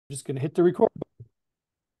Just going to hit the record.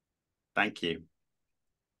 Thank you.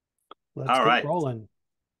 Let's All get right. rolling.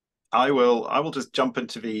 I will just jump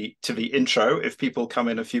into the intro. If people come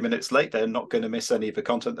in a few minutes late, they're not going to miss any of the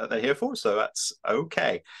content that they're here for, so that's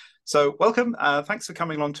okay. So welcome. Thanks for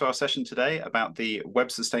coming along to our session today about the Web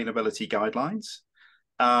Sustainability Guidelines.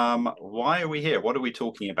 Why are we here? What are we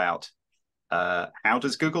talking about? How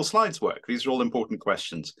does Google Slides work? These are all important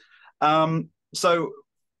questions. So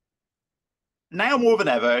now more than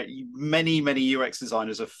ever, many UX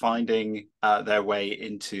designers are finding their way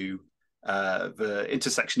into the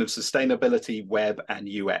intersection of sustainability, web, and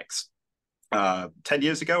UX. 10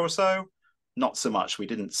 years ago or so, not so much. We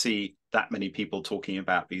didn't see that many people talking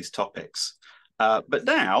about these topics. But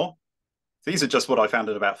now, these are just what I found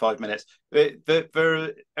in about 5 minutes.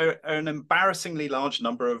 There are an embarrassingly large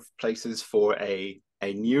number of places for a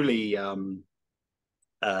newly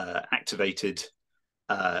activated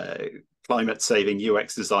climate-saving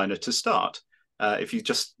UX designer to start. If you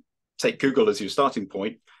just take Google as your starting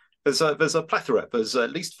point, there's a plethora. There's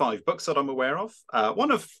at least 5 books that I'm aware of,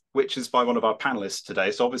 one of which is by one of our panelists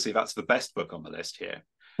today. So obviously that's the best book on the list here.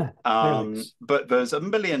 But there's a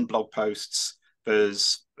million blog posts.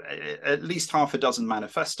 There's at least half a dozen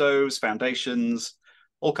manifestos, foundations,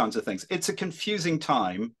 all kinds of things. It's a confusing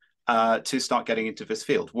time to start getting into this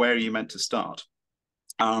field. Where are you meant to start?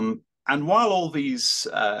 And while all these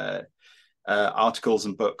articles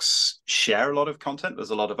and books share a lot of content, there's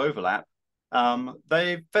a lot of overlap.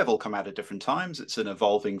 They've all come out at different times. It's an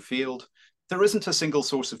evolving field. There isn't a single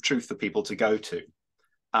source of truth for people to go to.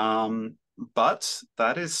 But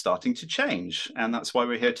that is starting to change, and that's why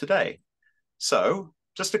we're here today. So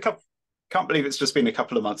just can't believe it's just been a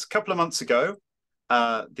couple of months. A couple of months ago,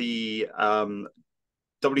 the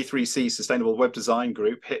W3C Sustainable Web Design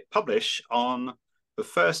Group hit publish on the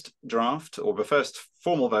first draft, or the first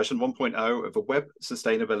formal version 1.0 of the Web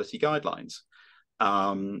Sustainability Guidelines.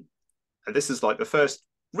 This is like the first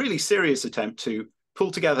really serious attempt to pull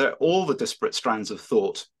together all the disparate strands of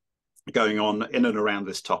thought going on in and around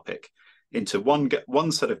this topic into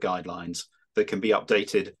one set of guidelines that can be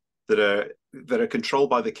updated, that are controlled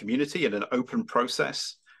by the community in an open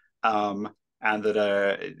process, and that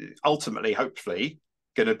are ultimately, hopefully,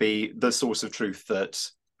 going to be the source of truth that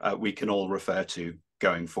we can all refer to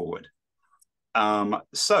going forward.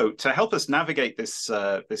 So to help us navigate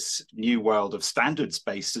this new world of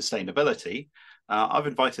standards-based sustainability, I've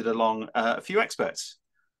invited along a few experts.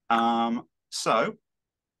 So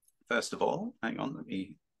first of all, hang on, let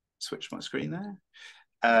me switch my screen there.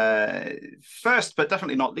 First, but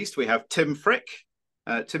definitely not least, we have Tim Frick.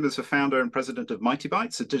 Tim is the founder and president of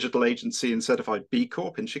Mightybytes, a digital agency and certified B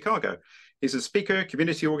Corp in Chicago. He's a speaker,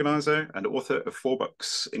 community organizer, and author of 4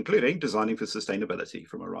 books, including Designing for Sustainability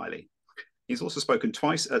from O'Reilly. He's also spoken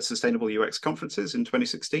twice at Sustainable UX conferences in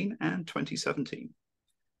 2016 and 2017.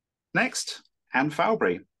 Next, Anne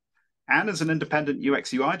Faubry. Anne is an independent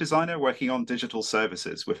UX UI designer working on digital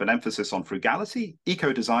services with an emphasis on frugality,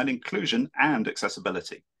 eco-design, inclusion, and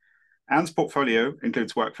accessibility. Anne's portfolio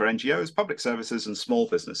includes work for NGOs, public services, and small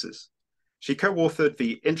businesses. She co-authored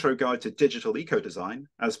the Intro Guide to Digital Eco-Design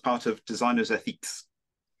as part of Designers Ethiques.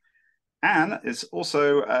 Anne is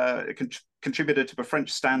also a contributor to the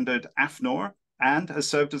French standard AFNOR and has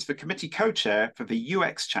served as the committee co-chair for the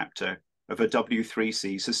UX chapter of the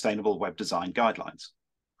W3C Sustainable Web Design Guidelines.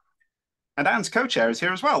 And Anne's co-chair is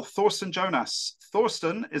here as well, Thorsten Jonas.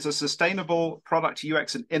 Thorsten is a sustainable product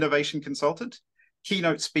UX and innovation consultant,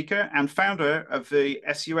 keynote speaker, and founder of the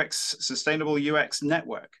SUX Sustainable UX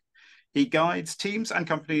Network. He guides teams and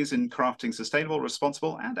companies in crafting sustainable,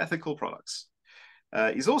 responsible, and ethical products.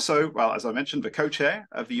 He's also, well, as I mentioned, the co-chair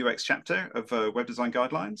of the UX chapter of Web Design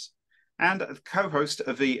Guidelines and a co-host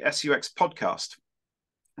of the SUX podcast,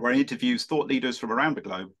 where he interviews thought leaders from around the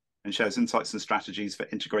globe and shares insights and strategies for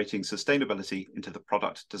integrating sustainability into the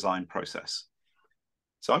product design process.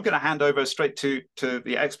 So I'm going to hand over straight to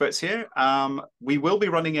the experts here. We will be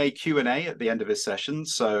running a Q&A at the end of this session,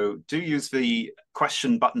 so do use the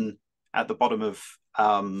question button at the bottom of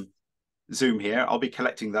Zoom here. I'll be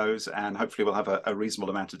collecting those, and hopefully we'll have a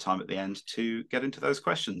reasonable amount of time at the end to get into those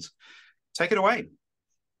questions. Take it away.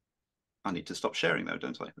 I need to stop sharing though,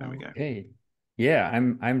 don't I? There we go. Okay. Yeah,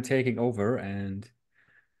 I'm taking over, and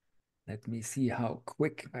let me see how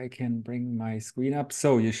quick I can bring my screen up.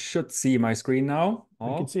 So you should see my screen now.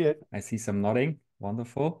 I can see it. I see some nodding.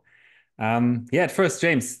 Wonderful. Yeah, at first,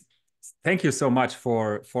 James, thank you so much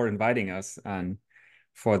for inviting us and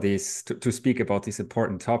for this to speak about this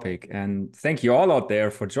important topic. And thank you all out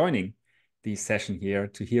there for joining the session here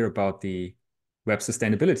to hear about the Web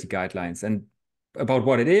Sustainability Guidelines. And about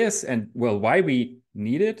what it is and, well, why we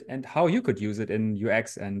need it and how you could use it in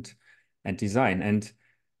UX and design. And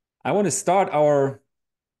I want to start our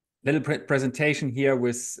little presentation here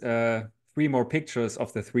with 3 more pictures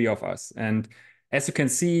of the 3 of us. And as you can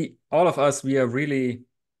see, all of us, we are really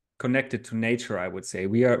connected to nature, I would say.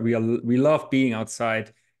 We love being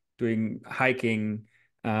outside, doing hiking,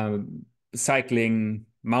 cycling,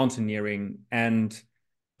 mountaineering, and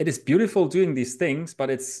it is beautiful doing these things, but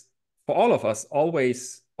it's for all of us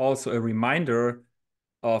always also a reminder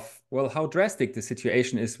of, well, how drastic the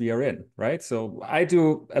situation is we are in, right? So I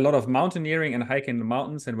do a lot of mountaineering and hiking in the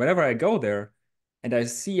mountains, and whenever I go there and I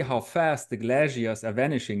see how fast the glaciers are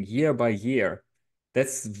vanishing year by year,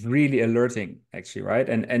 that's really alerting, actually, right?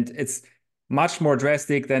 And it's much more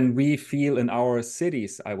drastic than we feel in our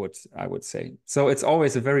cities, I would say. So it's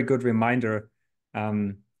always a very good reminder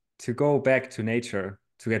to go back to nature,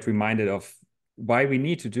 to get reminded of why we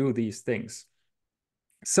need to do these things.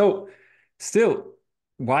 So still,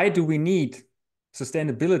 why do we need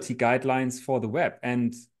sustainability guidelines for the web?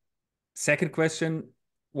 And second question,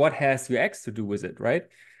 what has UX to do with it, right?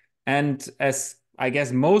 And as I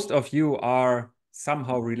guess most of you are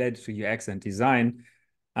somehow related to UX and design,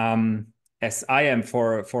 as I am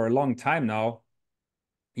for a long time now,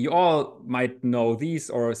 you all might know these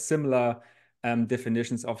or similar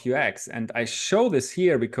definitions of UX. And I show this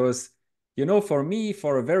here because, you know, for me,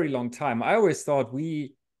 for a very long time, I always thought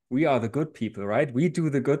we are the good people, right? We do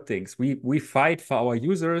the good things. We fight for our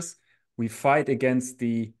users. We fight against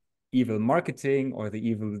the evil marketing or the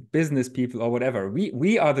evil business people or whatever.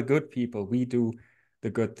 We are the good people. We do the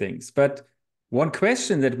good things. But one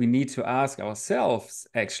question that we need to ask ourselves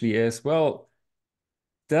actually is, well,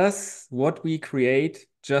 does what we create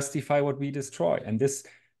justify what we destroy? And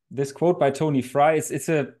this quote by Tony Fry, it's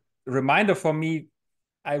a reminder for me.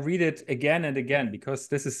 I read it again and again because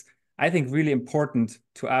this is, I think, really important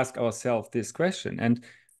to ask ourselves this question. And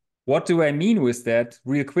what do I mean with that?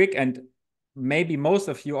 Real quick, and maybe most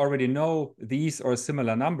of you already know these or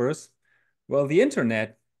similar numbers. Well, the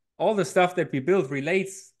internet, all the stuff that we build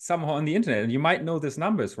relates somehow on the internet. And you might know these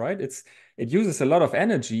numbers, right? It uses a lot of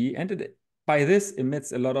energy, and it by this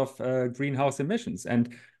emits a lot of greenhouse emissions.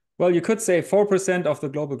 And well, you could say 4% of the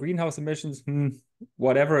global greenhouse emissions,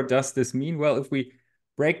 whatever does this mean? Well, if we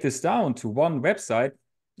break this down to one website,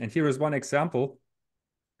 and here is one example.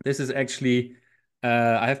 This is actually,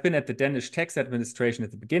 I have been at the Danish Tax Administration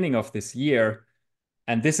at the beginning of this year,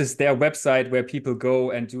 and this is their website where people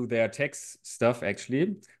go and do their tax stuff,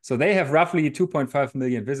 actually. So they have roughly 2.5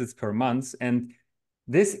 million visits per month, and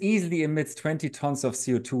this easily emits 20 tons of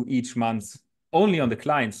CO2 each month, only on the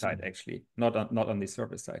client side, actually, not on the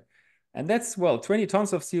server side. And that's, well, 20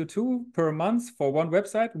 tons of CO2 per month for one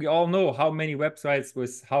website. We all know how many websites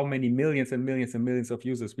with how many millions and millions and millions of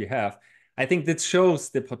users we have. I think this shows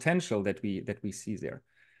the potential that we see there.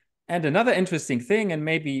 And another interesting thing, and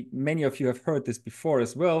maybe many of you have heard this before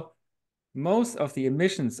as well, most of the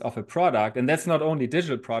emissions of a product, and that's not only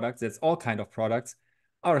digital products, that's all kind of products,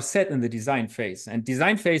 are set in the design phase. And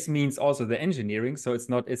design phase means also the engineering. So it's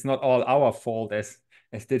not all our fault as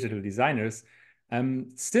digital designers.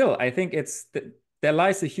 Still, I think there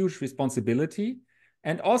lies a huge responsibility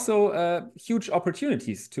and also huge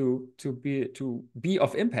opportunities to be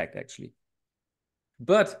of impact, actually.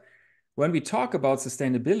 But when we talk about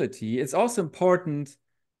sustainability, it's also important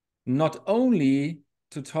not only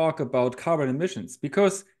to talk about carbon emissions,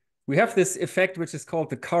 because we have this effect which is called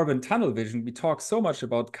the carbon tunnel vision. We talk so much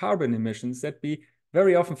about carbon emissions that we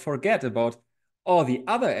very often forget about all the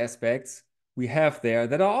other aspects we have there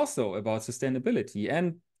that are also about sustainability.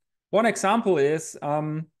 And one example is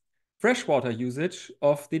freshwater usage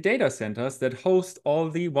of the data centers that host all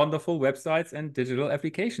the wonderful websites and digital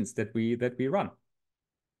applications that we run.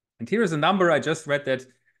 And here is a number, I just read that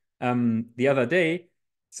the other day.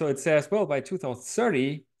 So it says, well, by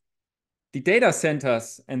 2030, the data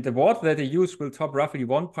centers and the water that they use will top roughly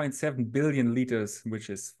 1.7 billion liters, which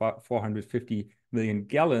is 450 million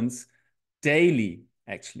gallons daily,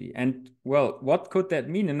 actually. And well, what could that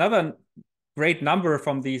mean? Another great number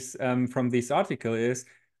from this article is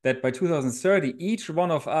that by 2030, each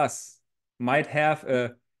one of us might have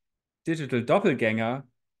a digital doppelganger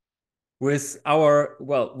with our,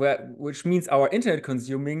 well, which means our internet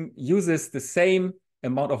consuming uses the same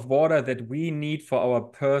amount of water that we need for our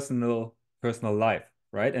personal life,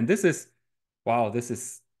 right? And this is, wow, this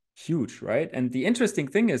is huge, right? And the interesting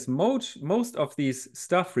thing is most of these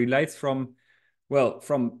stuff relates from, well,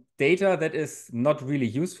 from data that is not really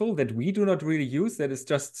useful, that we do not really use, that is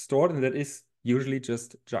just stored, and that is usually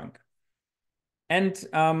just junk. And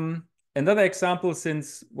another example,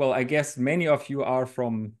 since, well, I guess many of you are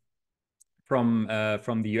from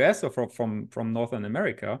from the US or from Northern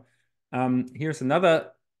America. Here's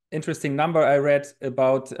another interesting number I read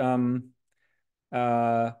about.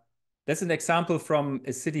 That's an example from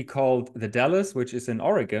a city called the Dalles, which is in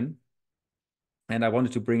Oregon. And I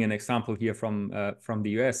wanted to bring an example here from the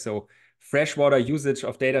US. So freshwater usage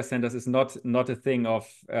of data centers is not a thing of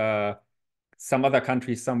some other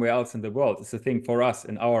countries somewhere else in the world. It's a thing for us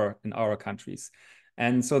in our countries.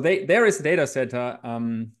 And so there is a data center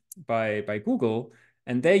by Google,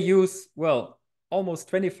 and they use, well,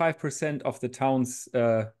 almost 25% of the town's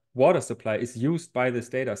water supply is used by this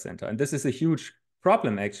data center. And this is a huge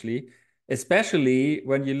problem, actually, especially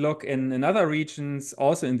when you look in other regions,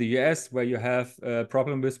 also in the US, where you have a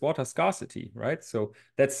problem with water scarcity, right? So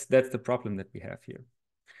that's the problem that we have here.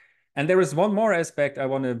 And there is one more aspect I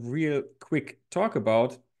want to real quick talk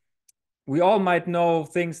about. We all might know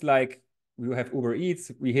things like we have Uber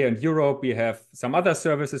Eats. We here in Europe, we have some other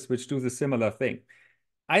services which do the similar thing.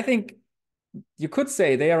 I think you could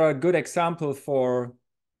say they are a good example for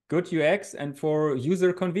good UX and for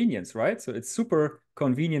user convenience, right? So it's super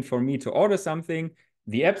convenient for me to order something.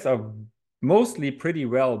 The apps are mostly pretty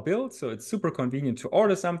well built, so it's super convenient to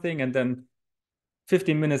order something, and then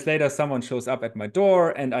 15 minutes later, someone shows up at my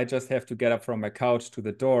door, and I just have to get up from my couch to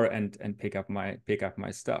the door and pick up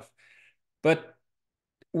my stuff. But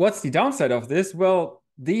what's the downside of this? Well,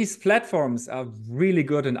 these platforms are really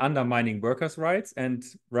good in undermining workers' rights, and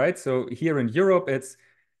right. So here in Europe, it's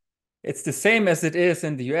the same as it is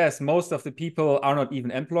in the US. Most of the people are not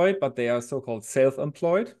even employed, but they are so-called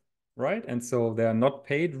self-employed, right? And so they are not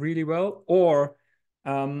paid really well. Or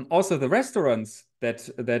also the restaurants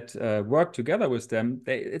that work together with them,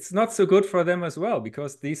 it's not so good for them as well,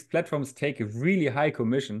 because these platforms take a really high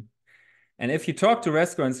commission. And if you talk to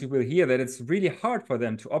restaurants, you will hear that it's really hard for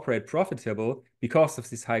them to operate profitable because of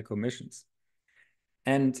these high commissions.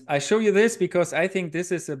 And I show you this because I think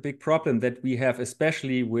this is a big problem that we have,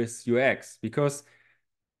 especially with UX, because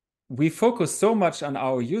we focus so much on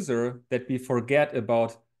our user that we forget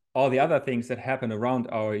about all the other things that happen around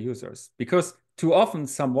our users. Because too often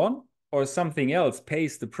someone or something else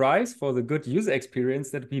pays the price for the good user experience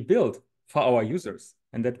that we build for our users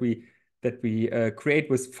and that we create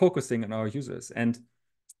with focusing on our users. And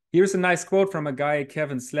here's a nice quote from a guy,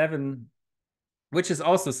 Kevin Slevin, which is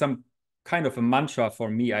also some kind of a mantra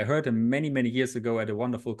for me. I heard him many, many years ago at a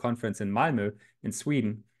wonderful conference in Malmö in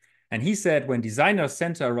Sweden. And he said, when designers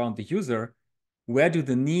center around the user, where do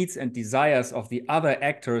the needs and desires of the other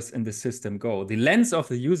actors in the system go? The lens of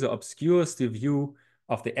the user obscures the view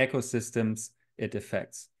of the ecosystems it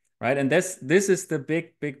affects, right? And this is the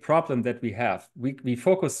big problem that we have. We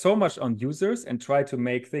focus so much on users and try to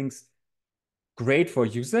make things great for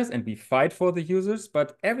users, and we fight for the users,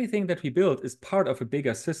 but everything that we build is part of a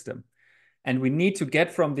bigger system. And we need to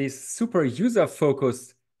get from this super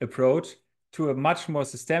user-focused approach to a much more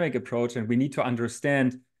systemic approach, and we need to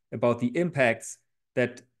understand about the impacts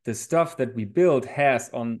that the stuff that we build has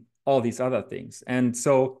on all these other things. And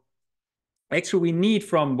so actually we need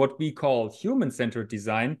from what we call human-centered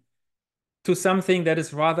design to something that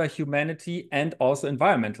is rather humanity and also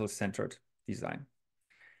environmental-centered design.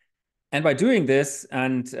 And by doing this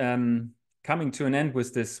and coming to an end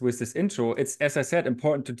with this intro, it's, as I said,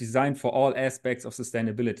 important to design for all aspects of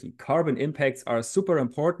sustainability. Carbon impacts are super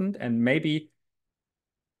important, and maybe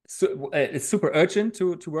it's super urgent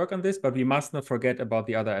to work on this, but we must not forget about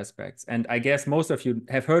the other aspects. And I guess most of you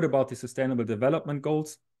have heard about the Sustainable Development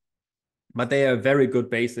Goals, but they are a very good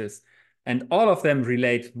basis. And all of them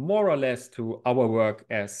relate more or less to our work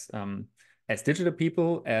as digital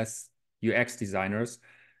people, as UX designers.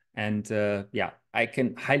 And yeah, I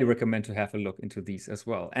can highly recommend to have a look into these as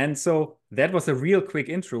well. And so that was a real quick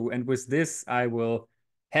intro. And with this, I will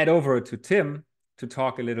head over to Tim to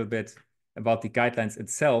talk a little bit about the guidelines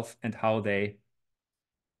itself and how this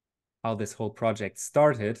whole project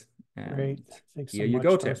started. And great. Thanks here so you much,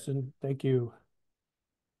 go, Tim. Dustin. Thank you.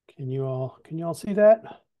 Can you all see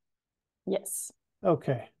that? Yes.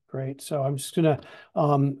 Okay, great. So I'm just gonna,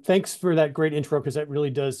 thanks for that great intro, because that really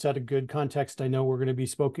does set a good context. I know we're gonna be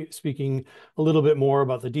speaking a little bit more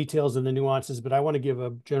about the details and the nuances, but I wanna give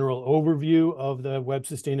a general overview of the web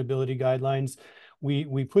sustainability guidelines.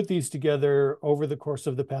 We put these together over the course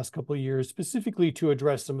of the past couple of years, specifically to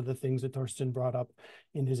address some of the things that Thorsten brought up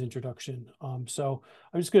in his introduction. So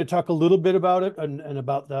I'm just going to talk a little bit about it and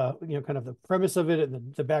about the, kind of the premise of it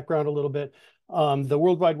and the background a little bit. The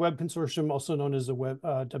World Wide Web Consortium, also known as the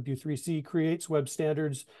W3C, creates web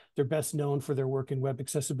standards. They're best known for their work in web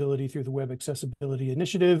accessibility through the Web Accessibility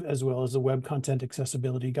Initiative, as well as the Web Content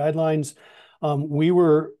Accessibility Guidelines. We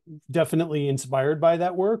were definitely inspired by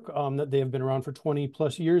that work, that they have been around for 20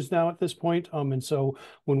 plus years now at this point. And so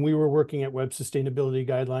when we were working at Web Sustainability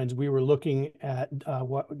Guidelines, we were looking at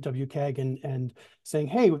what WCAG and saying,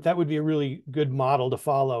 hey, that would be a really good model to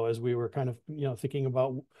follow, as we were kind of, thinking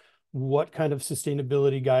about what kind of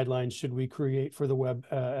sustainability guidelines should we create for the web,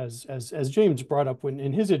 as James brought up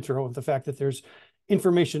in his intro, of the fact that there's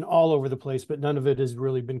information all over the place, but none of it has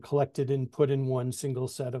really been collected and put in one single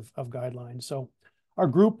set of guidelines. So our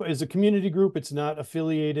group is a community group. It's not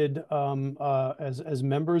affiliated as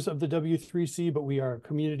members of the W3C, but we are a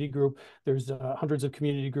community group. There's hundreds of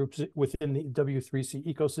community groups within the W3C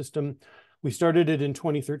ecosystem. We started it in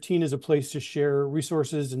 2013 as a place to share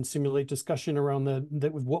resources and simulate discussion around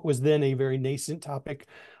what was then a very nascent topic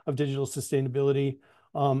of digital sustainability.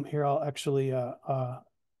 Here, I'll actually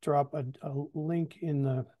drop a link in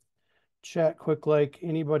the chat quick, like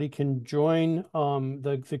anybody can join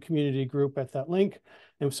the community group at that link.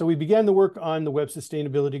 And so we began the work on the Web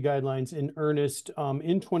Sustainability Guidelines in earnest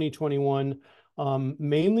in 2021,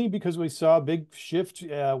 mainly because we saw a big shift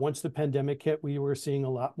once the pandemic hit. We were seeing a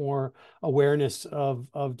lot more awareness of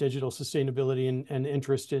digital sustainability and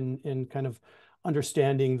interest in kind of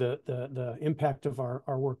understanding the impact of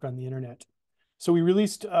our work on the internet. So we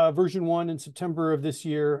released version 1 in September of this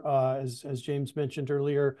year, as James mentioned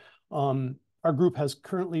earlier. Our group has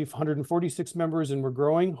currently 146 members, and we're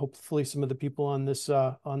growing. Hopefully, some of the people on this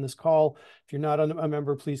call, if you're not a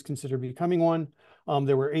member, please consider becoming one.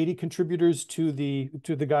 There were 80 contributors to the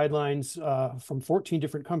guidelines from 14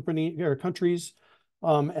 different countries,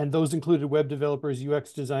 and those included web developers,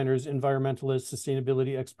 UX designers, environmentalists,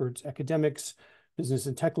 sustainability experts, academics, business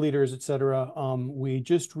and tech leaders, et cetera. We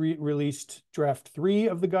just released draft 3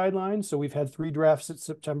 of the guidelines. So we've had 3 drafts in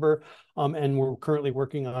September, and we're currently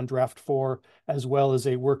working on draft 4, as well as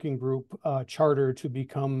a working group charter to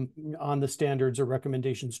become on the standards or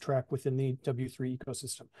recommendations track within the W3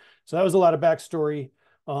 ecosystem. So that was a lot of backstory.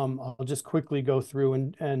 I'll just quickly go through,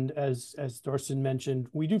 and as Thorsten mentioned,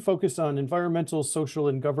 we do focus on environmental, social,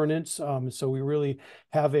 and governance. So we really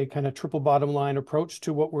have a kind of triple bottom line approach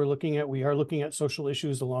to what we're looking at. We are looking at social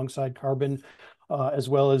issues alongside carbon, as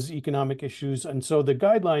well as economic issues. And so the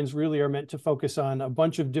guidelines really are meant to focus on a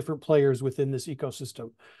bunch of different players within this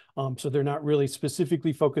ecosystem. So they're not really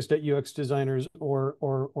specifically focused at UX designers or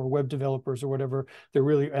web developers or whatever. They're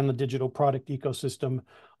really on the digital product ecosystem.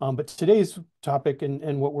 But today's topic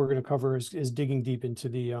and what we're going to cover is digging deep into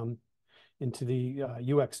the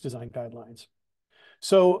UX design guidelines.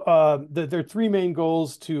 So there are 3 main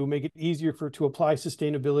goals: to make it easier to apply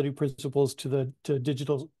sustainability principles to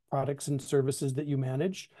digital products and services that you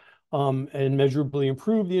manage, and measurably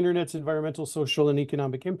improve the internet's environmental, social, and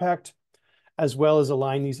economic impact, as well as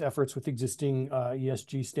align these efforts with existing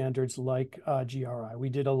ESG standards like GRI. We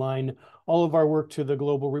did align all of our work to the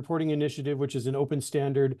Global Reporting Initiative, which is an open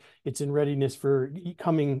standard. It's in readiness for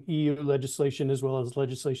coming EU legislation, as well as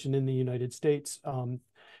legislation in the United States.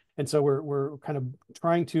 And so we're kind of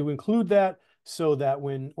trying to include that, so that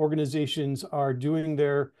when organizations are doing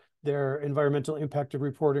their environmental impact of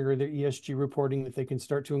reporting or their ESG reporting, that they can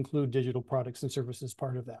start to include digital products and services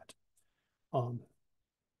part of that.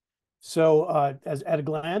 So as at a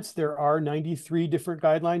glance, there are 93 different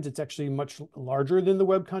guidelines. It's actually much larger than the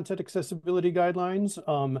Web Content Accessibility Guidelines,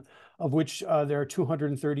 of which there are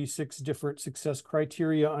 236 different success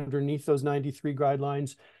criteria underneath those 93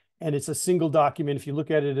 guidelines. And it's a single document. If you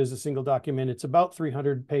look at it as a single document, it's about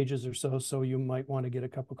 300 pages or so. So you might want to get a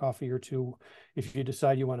cup of coffee or two if you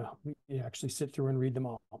decide you want to actually sit through and read them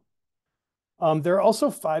all. There are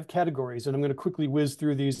also 5 categories, and I'm going to quickly whiz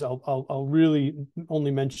through these. I'll really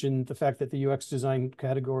only mention the fact that the UX design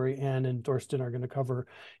category Anne and Thorsten are going to cover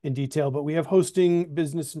in detail. But we have hosting,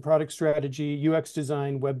 business and product strategy, UX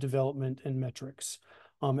design, web development, and metrics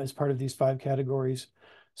as part of these 5 categories.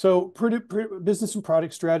 So business and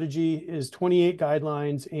product strategy is 28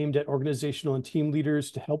 guidelines aimed at organizational and team leaders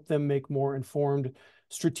to help them make more informed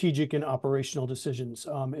strategic and operational decisions.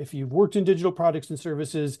 If you've worked in digital products and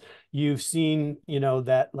services, you've seen,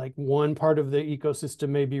 that like one part of the ecosystem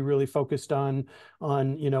may be really focused on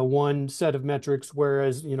one set of metrics,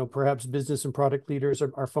 whereas, perhaps business and product leaders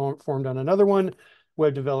are formed on another one,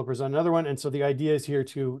 web developers on another one. And so the idea is here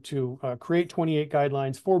to create 28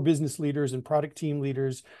 guidelines for business leaders and product team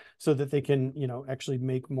leaders so that they can, actually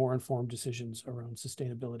make more informed decisions around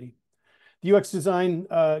sustainability. The UX design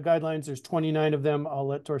guidelines, there's 29 of them. I'll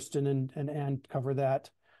let Thorsten and Anne cover that.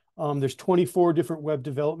 There's 24 different web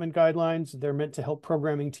development guidelines. They're meant to help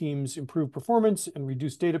programming teams improve performance and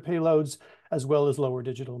reduce data payloads, as well as lower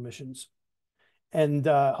digital emissions. And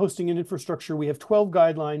hosting and infrastructure, we have 12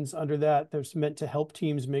 guidelines under that. They're meant to help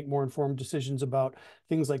teams make more informed decisions about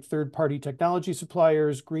things like third-party technology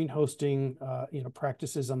suppliers, green hosting,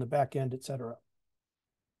 practices on the back end, et cetera.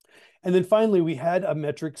 And then finally, we had a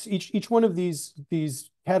metrics. Each one of these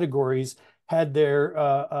categories had their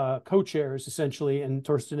co-chairs, essentially, and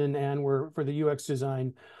Torsten and Anne were for the UX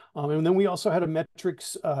design. And then we also had a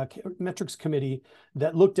metrics committee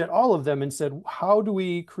that looked at all of them and said, how do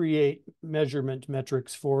we create measurement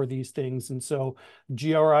metrics for these things? And so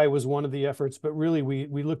GRI was one of the efforts, but really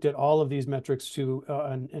we looked at all of these metrics to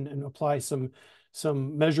and apply some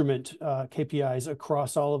measurement KPIs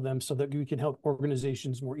across all of them so that we can help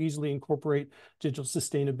organizations more easily incorporate digital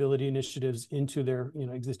sustainability initiatives into their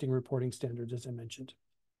existing reporting standards, as I mentioned.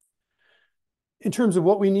 In terms of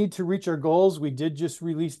what we need to reach our goals, we did just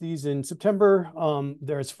release these in September.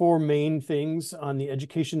 There's 4 main things. On the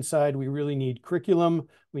education side, we really need curriculum,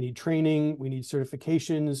 we need training, we need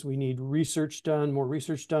certifications, we need research done, more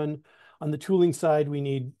research done. On the tooling side, we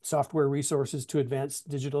need software resources to advance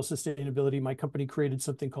digital sustainability. My company created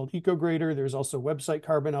something called EcoGrader. There's also website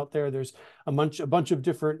carbon out there. There's a bunch of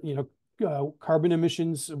different, carbon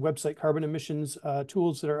emissions, website carbon emissions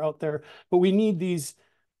tools that are out there. But we need these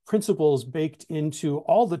principles baked into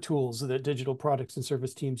all the tools that digital products and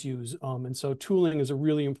service teams use. And so tooling is a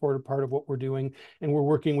really important part of what we're doing. And we're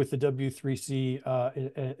working with the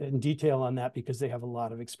W3C in detail on that because they have a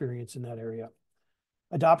lot of experience in that area.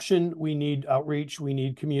 Adoption, we need outreach, we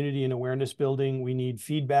need community and awareness building, we need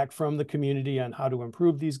feedback from the community on how to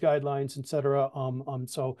improve these guidelines, et cetera.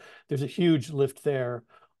 So there's a huge lift there.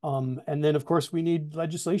 And then, of course, we need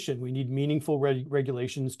legislation. We need meaningful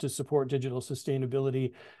regulations to support digital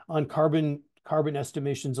sustainability. On carbon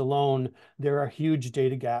estimations alone, there are huge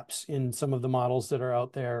data gaps in some of the models that are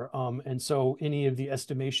out there. And so any of the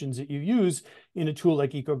estimations that you use in a tool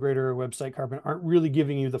like EcoGrader or Website Carbon aren't really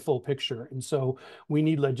giving you the full picture. And so we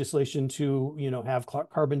need legislation to, have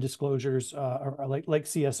carbon disclosures or like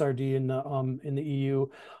CSRD in the EU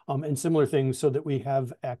and similar things so that we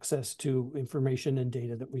have access to information and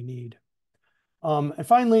data that we need. And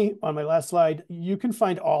finally, on my last slide, you can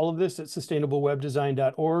find all of this at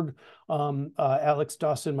sustainablewebdesign.org. Alex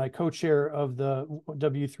Dawson, my co-chair of the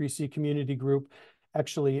W3C community group,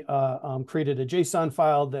 actually created a JSON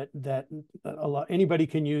file that anybody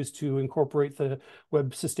can use to incorporate the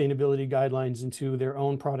web sustainability guidelines into their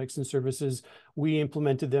own products and services. We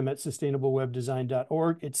implemented them at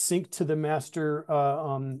sustainablewebdesign.org. It's synced to the master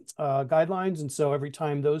guidelines. And so every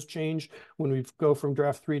time those change, when we go from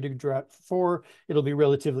draft 3 to draft 4, it'll be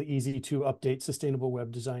relatively easy to update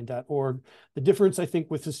sustainablewebdesign.org. The difference, I think,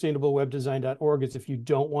 with sustainablewebdesign.org is if you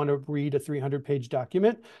don't want to read a 300-page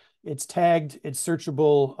document, it's tagged, it's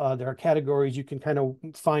searchable. There are categories. You can kind of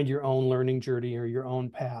find your own learning journey or your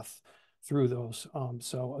own path through those.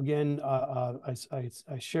 So again, I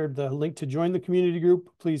shared the link to join the community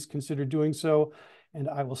group. Please consider doing so. And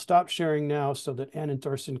I will stop sharing now so that Anne and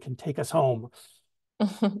Torsten can take us home.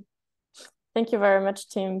 Thank you very much,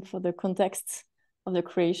 Tim, for the context of the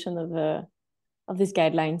creation of these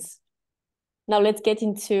guidelines. Now let's get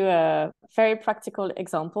into very practical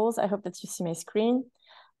examples. I hope that you see my screen.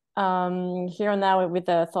 Here now with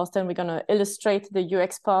Thorsten, we're going to illustrate the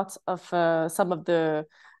UX part of some of the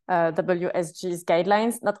WSG's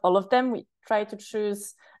guidelines. Not all of them. We try to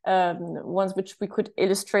choose ones which we could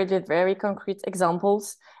illustrate with very concrete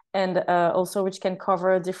examples and also which can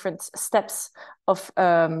cover different steps of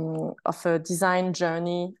a design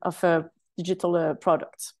journey of a digital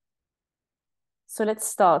product. So let's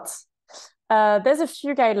start. There's a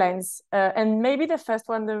few guidelines, and maybe the first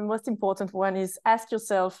one, the most important one, is ask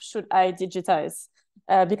yourself, should I digitize?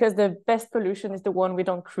 Because the best pollution is the one we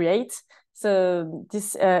don't create. So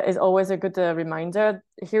this is always a good reminder.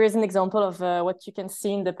 Here is an example of what you can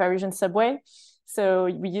see in the Parisian subway. So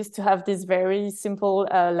we used to have these very simple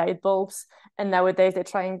light bulbs, and nowadays they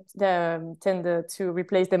tend to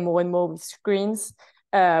replace them more and more with screens.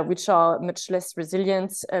 Which are much less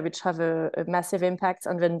resilient, which have a massive impact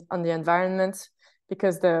on the environment,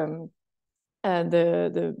 because the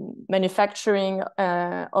manufacturing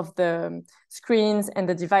of the screens and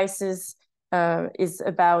the devices is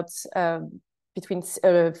about between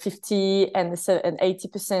 50 and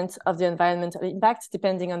 80% of the environmental impact,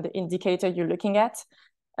 depending on the indicator you're looking at.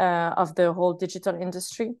 Of the whole digital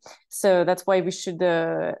industry. So that's why we should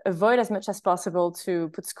avoid as much as possible to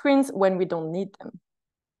put screens when we don't need them.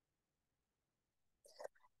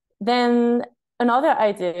 Then another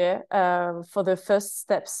idea for the first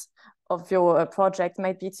steps of your project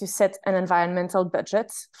might be to set an environmental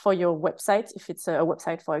budget for your website, if it's a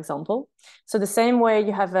website, for example. So the same way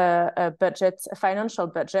you have a budget, a financial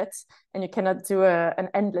budget, and you cannot do an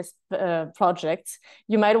endless project,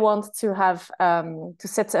 you might want to have to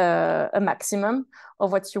set a maximum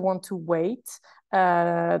of what you want to wait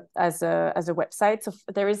as a website. So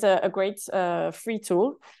there is a great free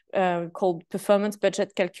tool called Performance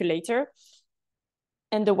Budget Calculator.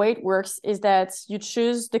 And the way it works is that you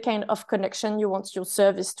choose the kind of connection you want your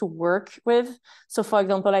service to work with. So for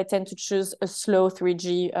example, I tend to choose a slow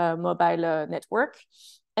 3G mobile network.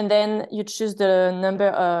 And then you choose the number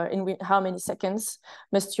in how many seconds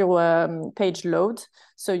must your page load.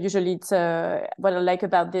 So usually it's, what I like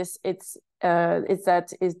about this, it's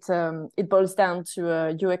that it boils down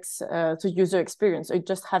to UX, to user experience. So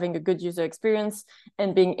just having a good user experience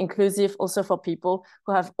and being inclusive also for people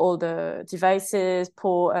who have all the devices,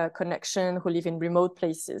 poor connection, who live in remote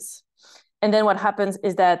places. And then what happens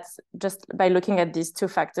is that just by looking at these two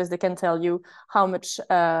factors, they can tell you how much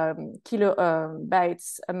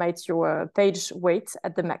kilobytes might your page weight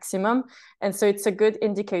at the maximum. And so it's a good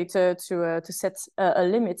indicator to set a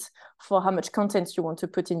limit for how much content you want to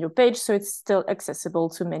put in your page, so it's still accessible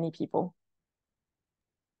to many people.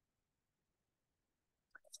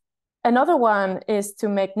 Another one is to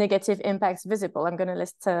make negative impacts visible. I'm going to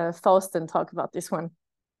let Thorsten talk about this one.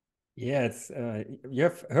 Yeah, it's you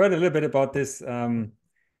have heard a little bit about this in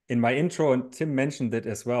my intro, and Tim mentioned it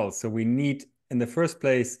as well. So we need, in the first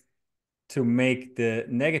place, to make the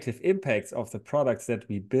negative impacts of the products that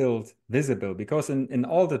we build visible, because in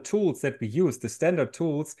all the tools that we use, the standard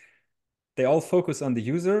tools, they all focus on the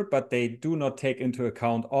user, but they do not take into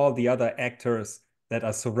account all the other actors that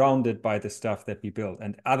are surrounded by the stuff that we build.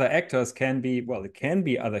 And other actors can be, well, it can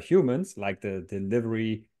be other humans, like the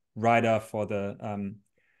delivery rider for the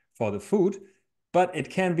food, but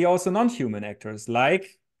it can be also non-human actors,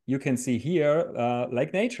 like you can see here,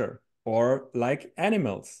 like nature, or like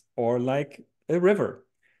animals, or like a river.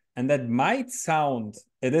 And that might sound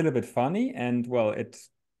a little bit funny, and well,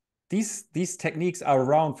 these techniques are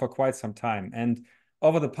around for quite some time. And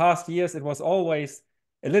over the past years, it was always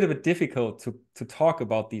a little bit difficult to talk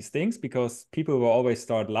about these things, because people will always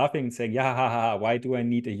start laughing and saying, yeah, ha, ha, why do I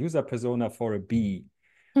need a user persona for a bee,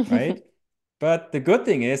 right? But the good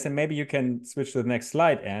thing is, and maybe you can switch to the next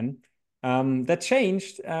slide, Anne, that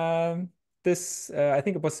changed this, I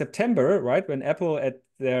think it was September, right? When Apple at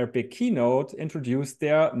their big keynote introduced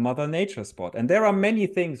their Mother Nature spot. And there are many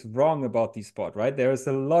things wrong about this spot, right? There's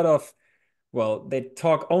a lot of, well, they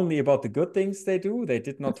talk only about the good things they do. They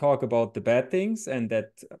did not talk about the bad things, and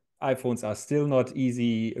that iPhones are still not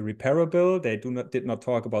easy repairable. They did not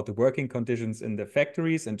talk about the working conditions in the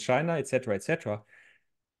factories in China, etc., etc.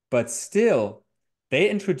 But still, they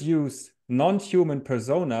introduced non-human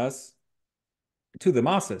personas to the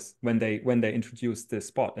masses when they introduced this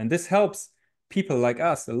spot. And this helps people like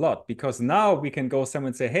us a lot, because now we can go somewhere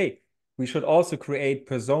and say, hey, we should also create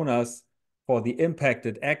personas for the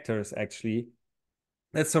impacted actors, actually,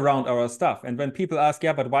 that surround our stuff. And when people ask,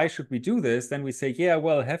 yeah, but why should we do this? Then we say, yeah,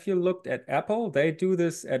 well, have you looked at Apple? They do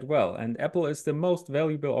this as well. And Apple is the most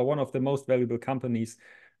valuable, or one of the most valuable companies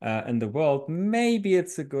in the world. Maybe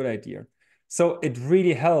it's a good idea. So it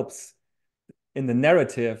really helps in the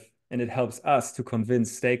narrative, and it helps us to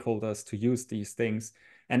convince stakeholders to use these things.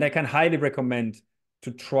 And I can highly recommend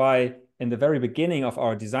to try in the very beginning of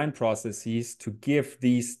our design processes to give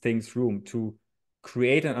these things room, to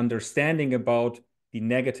create an understanding about the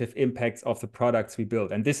negative impacts of the products we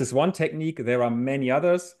build. And this is one technique. There are many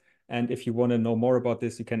others. And if you want to know more about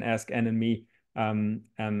this, you can ask Anne and me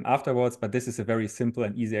afterwards. But this is a very simple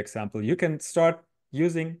and easy example you can start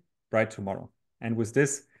using right tomorrow. And with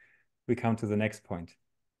this, we come to the next point.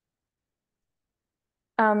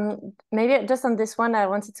 Maybe just on this one, I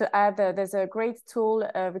wanted to add there's a great tool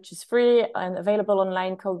which is free and available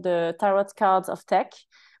online called the Tarot Cards of Tech,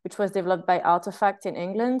 which was developed by Artifact in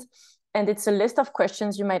England. And it's a list of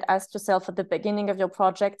questions you might ask yourself at the beginning of your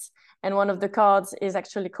project. And one of the cards is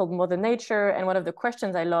actually called Mother Nature. And one of the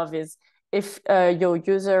questions I love is, if your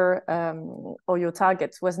user or your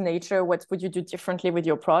target was nature, what would you do differently with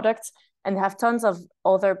your product? And have tons of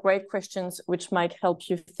other great questions which might help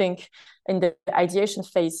you think in the ideation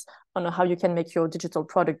phase on how you can make your digital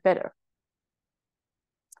product better.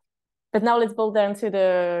 But now let's boil down to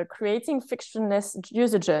the creating frictionless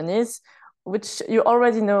user journeys, which you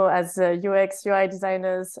already know as UX, UI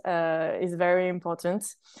designers is very important.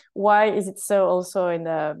 Why is it so also in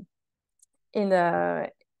the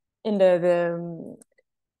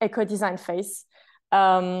eco design phase?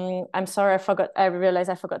 I'm sorry, I realized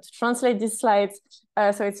I forgot to translate these slides,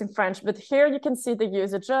 So it's in French, but here you can see the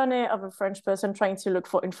user journey of a French person trying to look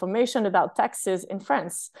for information about taxes in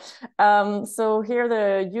France. So here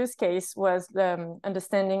the use case was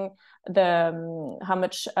understanding how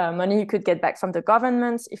much money you could get back from the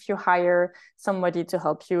government if you hire somebody to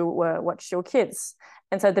help you watch your kids.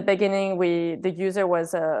 And so at the beginning, the user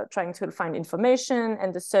was trying to find information,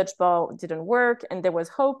 and the search bar didn't work, and there was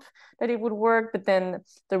hope that it would work, but then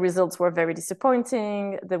the results were very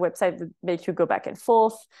disappointing. The website would make you go back and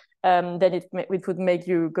forth. Then it would make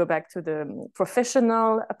you go back to the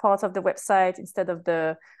professional part of the website instead of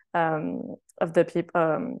the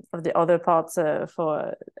other parts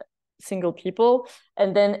for single people.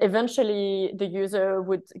 And then eventually the user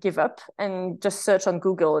would give up and just search on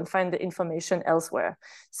Google and find the information elsewhere.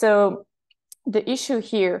 So the issue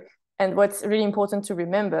here, and what's really important to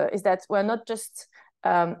remember, is that we're not just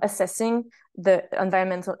assessing the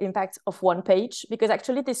environmental impact of one page, because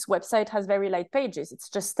actually this website has very light pages. It's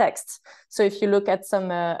just text. So if you look at some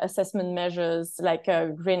assessment measures like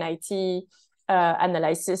green IT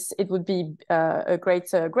analysis, it would be a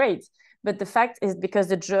great grade. But the fact is, because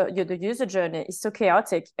the user journey is so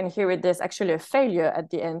chaotic, and here there's actually a failure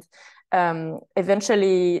at the end,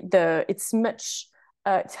 eventually it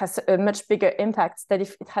has a much bigger impact than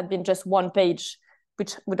if it had been just one page,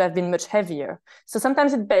 which would have been much heavier. So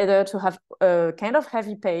sometimes it's better to have a kind of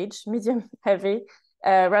heavy page, medium heavy,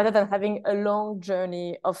 rather than having a long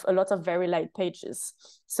journey of a lot of very light pages.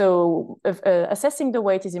 So assessing the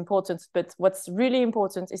weight is important, but what's really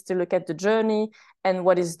important is to look at the journey and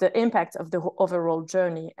what is the impact of the overall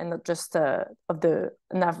journey, and not just an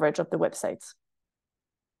average of the website.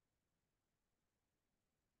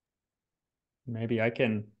 Maybe I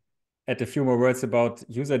can add a few more words about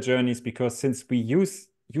user journeys, because since we use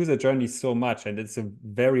user journeys so much and it's a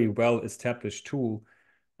very well-established tool,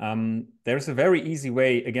 there's a very easy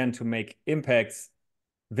way, again, to make impacts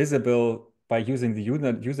visible by using the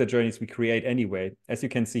user journeys we create anyway. As you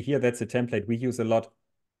can see here, that's a template we use a lot,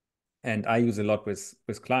 and I use a lot with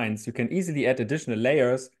clients. You can easily add additional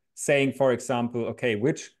layers saying, for example, okay,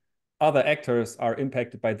 which other actors are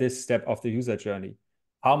impacted by this step of the user journey?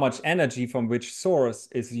 How much energy from which source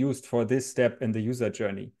is used for this step in the user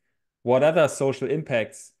journey? What other social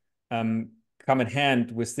impacts come in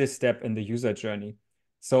hand with this step in the user journey?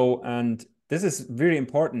 So, and this is really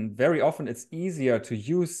important. Very often it's easier to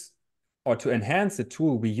use or to enhance the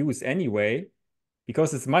tool we use anyway,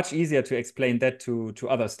 because it's much easier to explain that to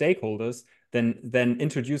other stakeholders than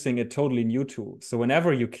introducing a totally new tool. So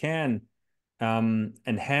whenever you can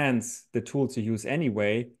enhance the tool to use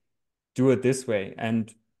anyway, do it this way.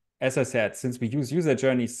 And as I said, since we use user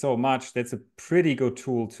journeys so much, that's a pretty good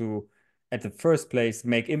tool to, at the first place,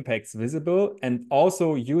 make impacts visible, and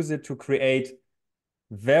also use it to create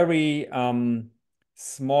very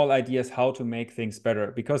small ideas how to make things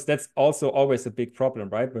better, because that's also always a big problem,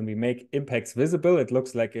 right? When we make impacts visible, it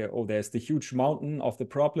looks like, oh, there's the huge mountain of the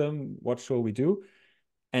problem. What shall we do?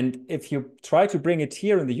 And if you try to bring it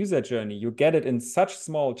here in the user journey, you get it in such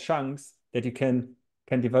small chunks that you can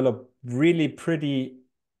develop really pretty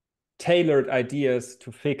tailored ideas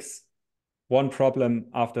to fix one problem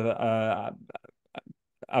after the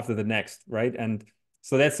next, right? And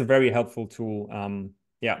so that's a very helpful tool,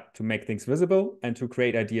 to make things visible and to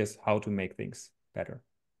create ideas how to make things better.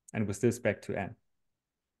 And with this, back to Anne.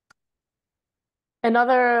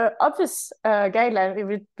 Another obvious guideline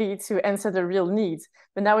would be to answer the real need,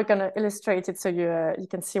 but now we're going to illustrate it so you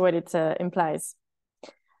can see what it implies.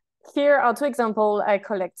 Here are two examples I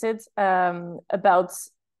collected about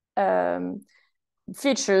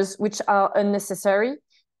features which are unnecessary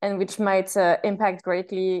and which might impact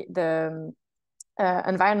greatly the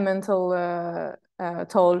environmental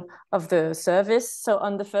toll of the service. So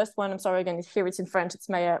on the first one, I'm sorry, again, here it's in French, it's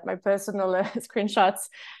my personal screenshots.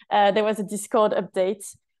 There was a Discord update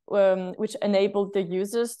which enabled the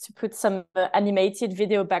users to put some animated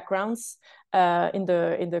video backgrounds in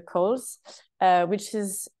the calls, which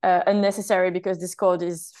is unnecessary because Discord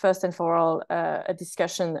is first and for all a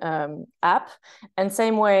discussion app. And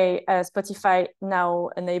same way, Spotify now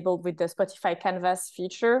enabled with the Spotify Canvas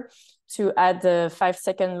feature to add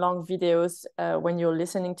 5-second long videos when you're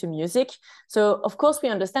listening to music. So of course we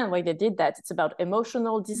understand why they did that. It's about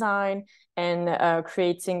emotional design and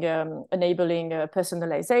creating, enabling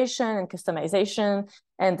personalization and customization,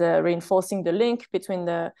 and reinforcing the link between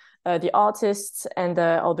the artists and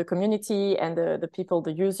or the community and the people,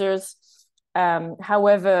 the users.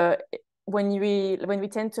 However, when we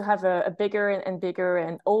tend to have a bigger and bigger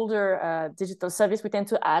and older digital service, we tend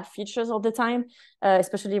to add features all the time,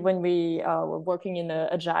 especially when we are working in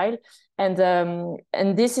agile.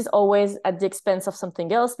 And this is always at the expense of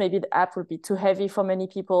something else. Maybe the app will be too heavy for many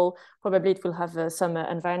people. Probably it will have some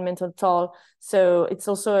environmental toll. So it's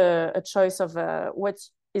also a choice of what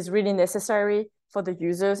is really necessary for the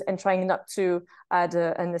users and trying not to add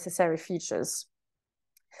unnecessary features.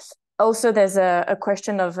 Also, there's a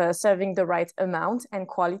question of serving the right amount and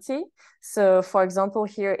quality. So for example,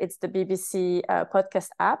 here it's the BBC podcast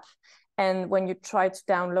app. And when you try to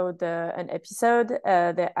download an episode,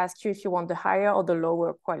 they ask you if you want the higher or the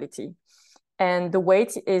lower quality. And the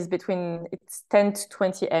weight is between, it's 10 to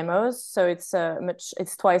 20 MOs. So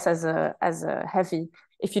it's twice as heavy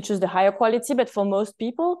if you choose the higher quality. But for most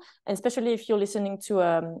people, and especially if you're listening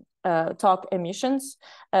to talk emissions,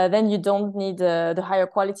 then you don't need the higher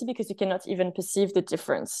quality because you cannot even perceive the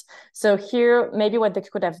difference. So here, maybe what they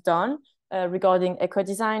could have done regarding eco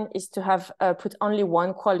design is to have put only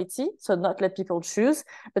one quality, so not let people choose,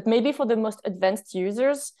 but maybe for the most advanced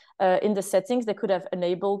users in the settings, they could have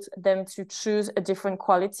enabled them to choose a different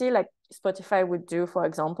quality, like Spotify would do, for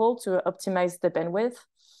example, to optimize the bandwidth.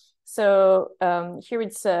 So here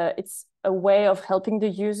it's a way of helping the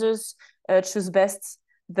users choose best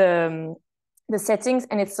the settings,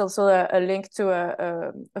 and it's also a link to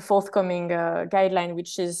a forthcoming guideline,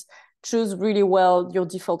 which is choose really well your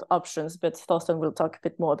default options, but Thorsten will talk a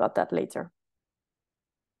bit more about that later.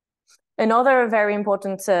 Another very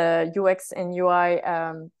important UX and UI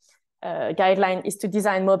guideline is to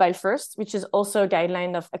design mobile first, which is also a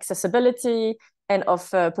guideline of accessibility and of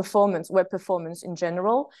performance, web performance in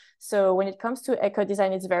general. So when it comes to eco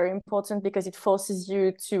design, it's very important because it forces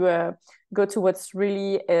you to go to what's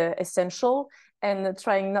really essential and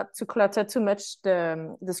trying not to clutter too much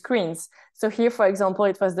the screens. So here, for example,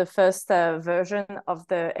 it was the first version of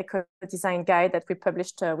the eco design guide that we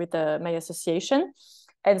published with my association.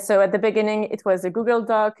 And so at the beginning, it was a Google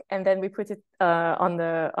Doc, and then we put it in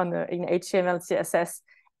HTML, CSS,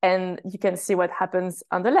 and you can see what happens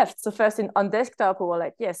on the left. So first on desktop, we were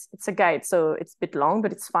like, yes, it's a guide, so it's a bit long,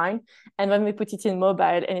 but it's fine. And when we put it in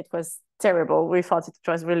mobile, and it was terrible. We thought it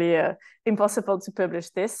was really impossible to publish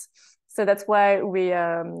this. So that's why we,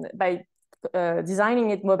 by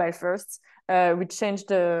designing it mobile first, we changed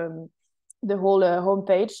the whole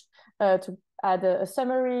homepage to add a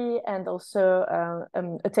summary and also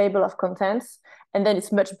a table of contents. And then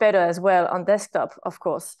it's much better as well on desktop, of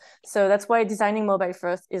course. So that's why designing mobile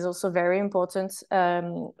first is also very important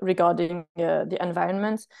regarding the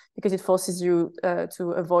environment, because it forces you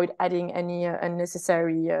to avoid adding any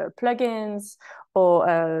unnecessary plugins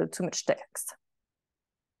or too much text.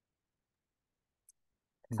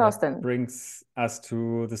 Thorsten. That brings us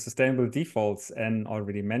to the sustainable defaults Anne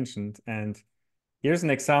already mentioned. And here's an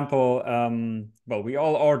example. Well, we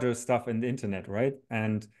all order stuff in the internet, right?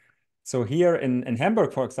 And so here in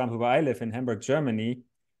Hamburg, for example, where I live in Hamburg, Germany,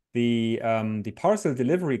 the parcel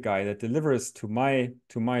delivery guy that delivers to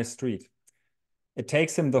my street, it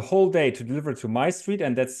takes him the whole day to deliver to my street,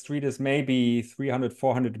 and that street is maybe 300,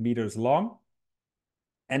 400 meters long,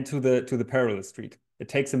 and to the parallel street. It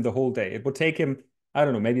takes him the whole day. It would take him, I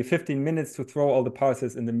don't know, maybe 15 minutes to throw all the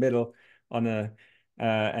parcels in the middle on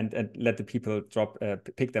and let the people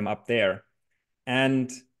pick them up there.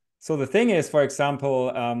 And so the thing is, for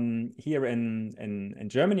example, here in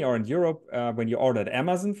Germany or in Europe, when you order at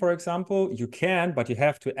Amazon, for example, you can, but you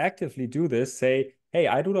have to actively do this. Say, hey,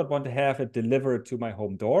 I do not want to have it delivered to my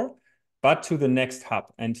home door, but to the next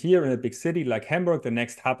hub. And here in a big city like Hamburg, the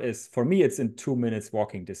next hub is, for me, it's in 2 minutes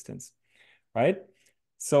walking distance, right?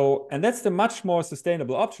 So, and that's the much more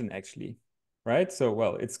sustainable option, actually, right? So,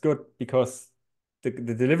 well, it's good because the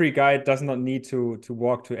delivery guy does not need to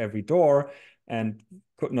walk to every door and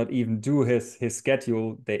could not even do his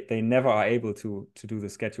schedule. They never are able to do the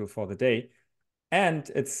schedule for the day. And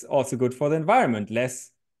it's also good for the environment,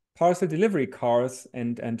 less parcel delivery cars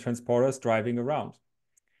and transporters driving around.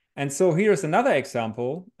 And so here's another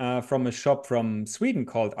example from a shop from Sweden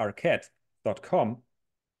called arcade.com.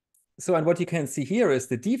 So, and what you can see here is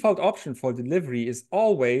the default option for delivery is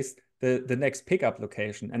always the next pickup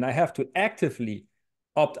location. And I have to actively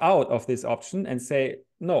opt out of this option and say,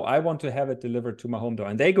 no, I want to have it delivered to my home door.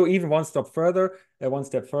 And they go even one step further.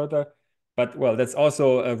 But well, that's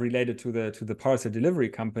also related to the parcel delivery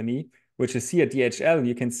company, which is here DHL.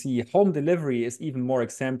 You can see home delivery is even more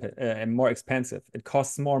expensive. It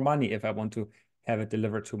costs more money if I want to have it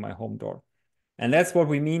delivered to my home door. And that's what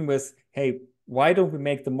we mean with, hey, why don't we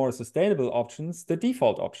make the more sustainable options the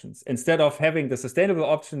default options, instead of having the sustainable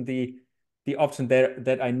option the option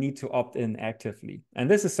that I need to opt in actively. And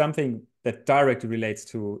this is something that directly relates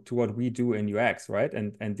to what we do in UX, right?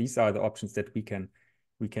 And these are the options that we can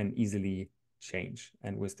easily change.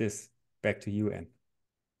 And with this, back to you, Anne.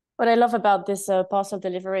 What I love about this parcel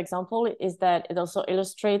delivery example is that it also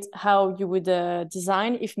illustrates how you would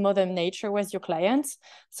design if Mother Nature was your client.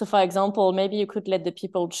 So for example, maybe you could let the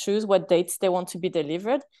people choose what dates they want to be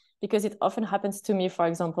delivered, because it often happens to me, for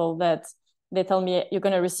example, that they tell me you're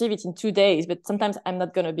going to receive it in 2 days, but sometimes I'm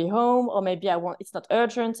not going to be home, or maybe it's not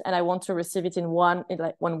urgent and I want to receive it in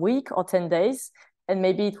like 1 week or 10 days. And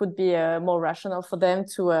maybe it would be more rational for them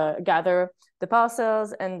to gather the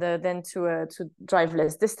parcels and then to drive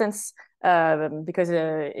less distance, because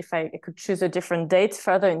if I could choose a different date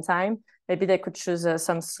further in time, maybe they could choose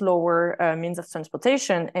some slower means of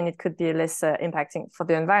transportation, and it could be less impacting for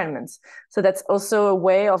the environment. So that's also a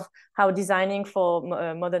way of how designing for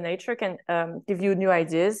Mother Nature can give you new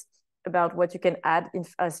ideas about what you can add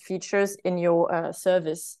as features in your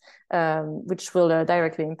service, which will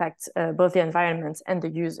directly impact both the environment and the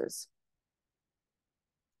users.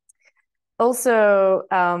 Also,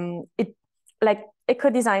 like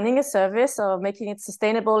eco-designing a service or making it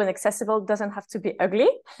sustainable and accessible doesn't have to be ugly,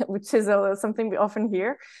 which is something we often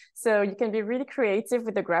hear. So you can be really creative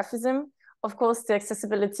with the graphism. Of course, the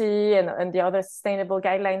accessibility and the other sustainable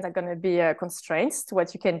guidelines are going to be constraints to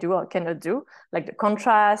what you can do or cannot do, like the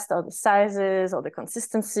contrast or the sizes or the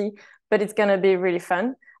consistency, but it's going to be really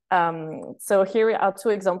fun. So here are 2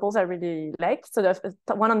 examples I really like. So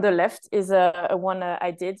the one on the left is one I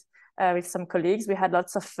did with some colleagues. We had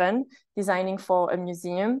lots of fun designing for a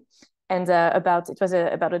museum, and it was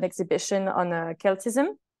about an exhibition on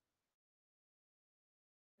Celtism.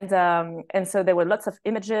 And so there were lots of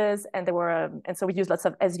images, and so we used lots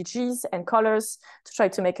of SVGs and colors to try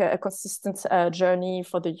to make a consistent journey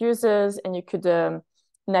for the users, and you could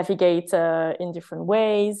navigate in different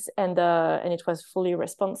ways, and it was fully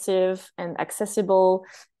responsive and accessible,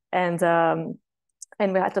 and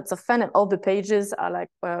we had lots of fun, and all the pages are like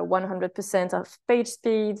 100% of page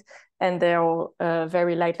speed, and they're all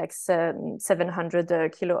very light, like 700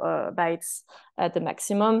 kilobytes at the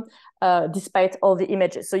maximum, despite all the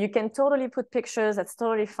images. So you can totally put pictures, that's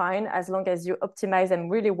totally fine, as long as you optimize them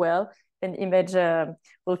really well. An image,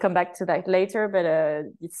 we'll come back to that later, but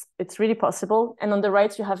it's really possible. And on the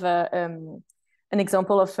right, you have an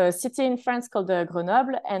example of a city in France called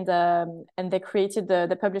Grenoble, and they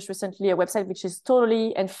published recently a website which is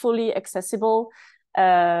totally and fully accessible.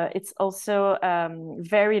 It's also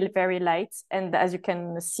very, very light, and as you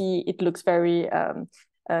can see, it looks very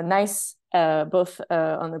nice, both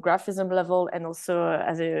on the graphism level and also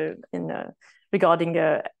regarding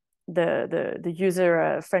the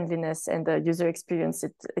user friendliness and the user experience.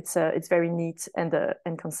 It's very neat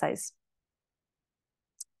and concise.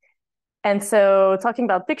 And so talking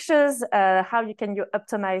about pictures, how can you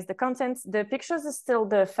optimize the content? The pictures is still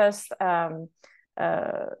the first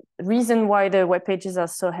reason why the web pages are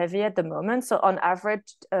so heavy at the moment. So on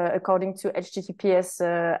average, according to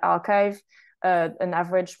HTTPS archive, an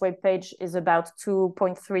average web page is about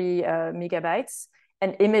 2.3 megabytes,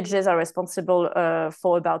 and images are responsible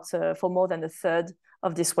for more than a third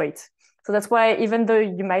of this weight. So that's why, even though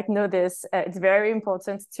you might know this, it's very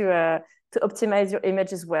important to optimize your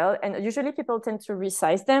image as well. And usually people tend to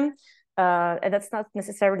resize them, and that's not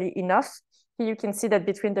necessarily enough. Here you can see that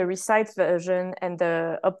between the resized version and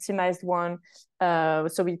the optimized one,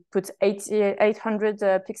 so we put 800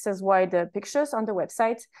 pixels wide pictures on the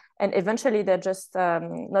website, and eventually they're just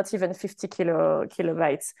not even 50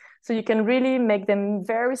 kilobytes. So you can really make them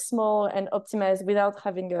very small and optimized without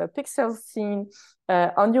having a pixel scene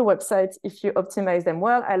on your website if you optimize them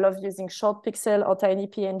well. I love using short pixel or tiny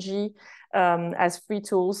PNG as free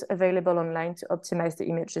tools available online to optimize the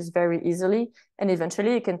images very easily. And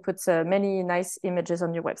eventually you can put many nice images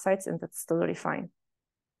on your websites, and that's totally fine.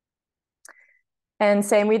 And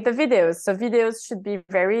same with the videos. So videos should be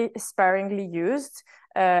very sparingly used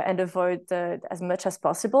and avoid as much as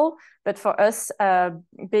possible. But for us,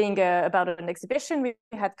 being about an exhibition, we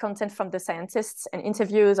had content from the scientists and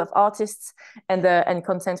interviews of artists, and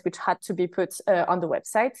content which had to be put on the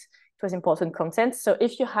website. It was important content. So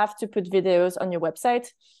if you have to put videos on your website,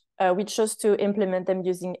 we chose to implement them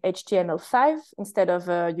using HTML5 instead of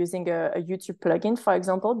using a YouTube plugin, for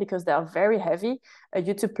example, because they are very heavy. A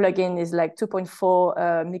YouTube plugin is like 2.4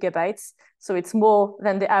 megabytes. So it's more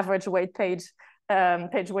than the average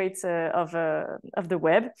page weight of the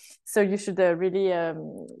web. So you should really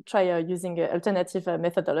try using alternative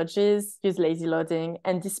methodologies, use lazy loading,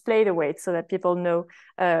 and display the weight so that people know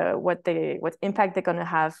what impact they're going to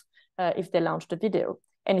have if they launch the video.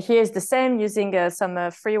 And here's the same using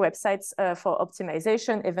some free websites for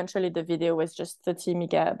optimization. Eventually, the video was just 30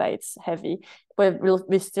 megabytes heavy, but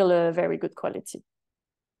with still a very good quality.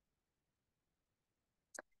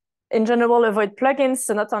 In general, avoid plugins.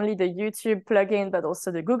 So not only the YouTube plugin, but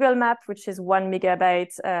also the Google Map, which is 1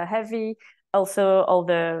 megabyte heavy. Also all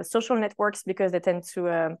the social networks, because they tend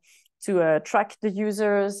to track the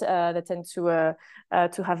users. They tend to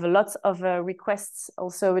have a lot of requests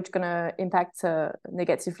also, which going to impact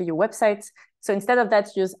negatively your website. So instead of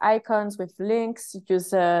that, use icons with links,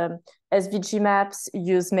 use SVG maps,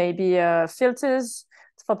 use maybe filters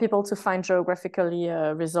for people to find geographically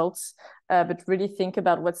results, but really think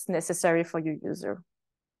about what's necessary for your user.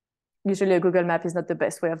 Usually a Google Map is not the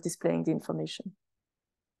best way of displaying the information.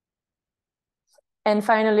 And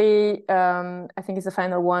finally, I think it's the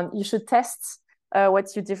final one, you should test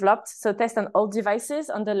what you developed. So test on all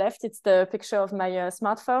devices. On the left, it's the picture of my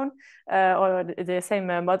smartphone or the same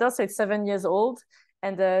model. So it's 7 years old.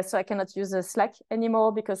 And so I cannot use Slack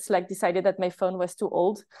anymore because Slack decided that my phone was too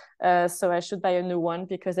old. So I should buy a new one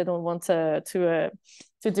because I don't want to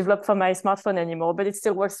develop for my smartphone anymore. But it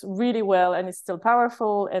still works really well and it's still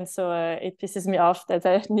powerful. And so it pisses me off that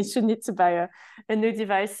I should need to buy a new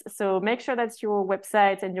device. So make sure that your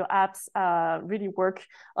website and your apps really work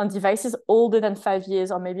on devices older than 5 years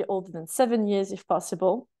or maybe older than 7 years if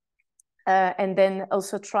possible. And then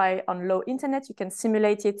also try on low internet. You can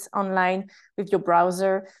simulate it online with your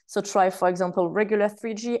browser. So try, for example, regular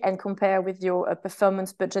 3G and compare with your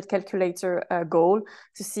performance budget calculator goal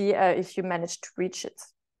to see if you manage to reach it.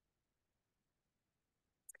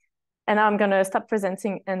 And now I'm going to stop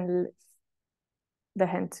presenting and the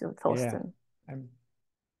hand to Thorsten. Yeah, I'm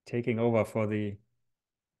taking over for the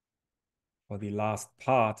last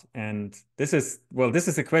part, and this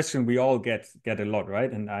is a question we all get a lot,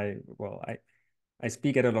 right? And I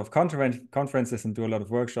speak at a lot of conferences and do a lot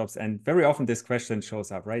of workshops, and very often this question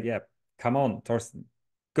shows up, right? Yeah, come on, Thorsten,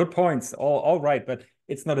 good points, all right, but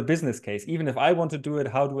it's not a business case. Even if I want to do it,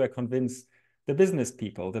 how do I convince the business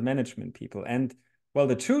people, the management people? And well,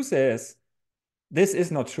 the truth is, this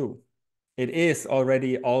is not true. It is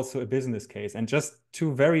already also a business case. And just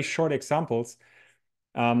 2 very short examples.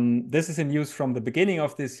 This is in use from the beginning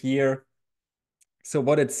of this year. So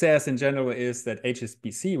what it says in general is that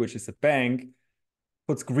HSBC, which is a bank,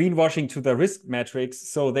 puts greenwashing to the risk metrics.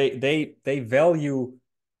 So they value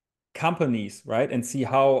companies, right? And see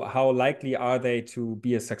how likely are they to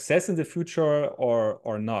be a success in the future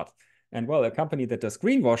or not. And well, a company that does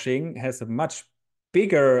greenwashing has a much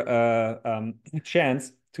bigger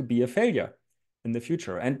chance to be a failure in the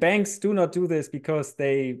future. And banks do not do this because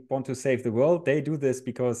they want to save the world. They do this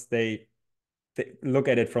because they look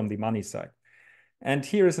at it from the money side. And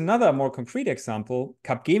here is another more concrete example.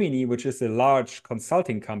 Capgemini, which is a large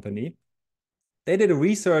consulting company, they did a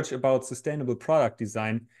research about sustainable product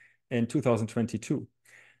design in 2022.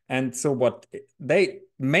 And so what they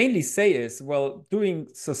mainly say is, well, doing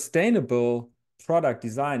sustainable product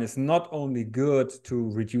design is not only good to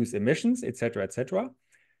reduce emissions, et cetera,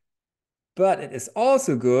 but it is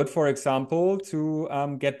also good, for example,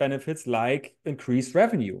 to get benefits like increased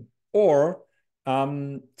revenue or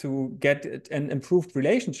to get an improved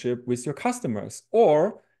relationship with your customers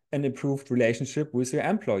or an improved relationship with your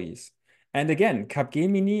employees. And again,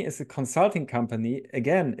 Capgemini is a consulting company.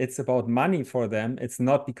 Again, it's about money for them. It's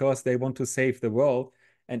not because they want to save the world.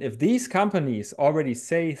 And if these companies already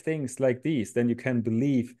say things like these, then you can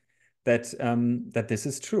believe that, that this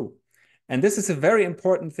is true. And this is a very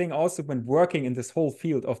important thing also when working in this whole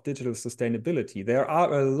field of digital sustainability. There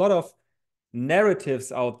are a lot of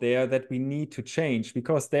narratives out there that we need to change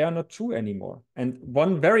because they are not true anymore. And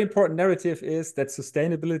one very important narrative is that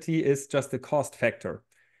sustainability is just a cost factor.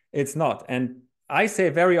 It's not. And I say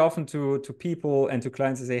very often to people and to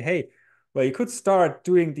clients, I say, hey, well, you could start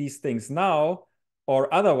doing these things now,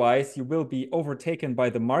 or otherwise you will be overtaken by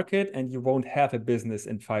the market and you won't have a business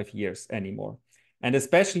in 5 years anymore. And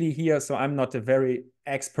especially here, so I'm not a very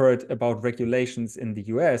expert about regulations in the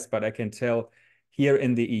US, but I can tell here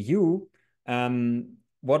in the EU,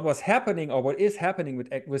 what was happening or what is happening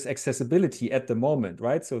with accessibility at the moment,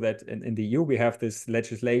 right? So that in the EU, we have this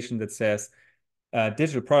legislation that says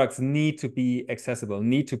digital products need to be accessible,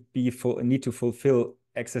 need to fulfill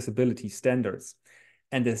accessibility standards.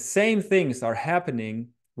 And the same things are happening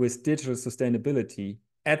with digital sustainability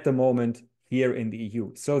at the moment here in the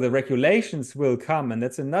EU. So the regulations will come, and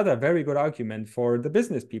that's another very good argument for the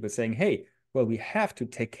business people saying, hey, well, we have to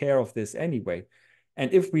take care of this anyway.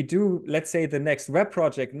 And if we do, let's say, the next web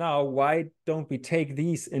project now, why don't we take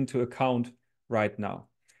these into account right now?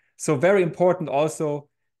 So very important also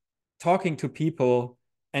talking to people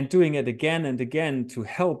and doing it again and again to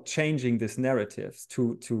help changing these narratives,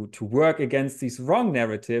 to work against these wrong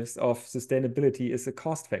narratives of sustainability is a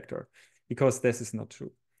cost factor, because this is not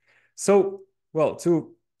true. So, well,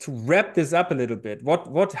 to wrap this up a little bit,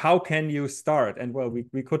 how can you start? And well,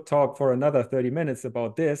 we could talk for another 30 minutes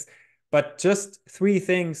about this, but just 3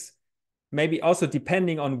 things, maybe also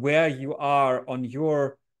depending on where you are on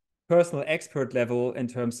your personal expert level in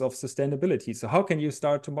terms of sustainability. So how can you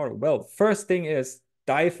start tomorrow? Well, first thing is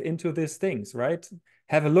dive into these things, right?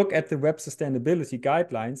 Have a look at the web sustainability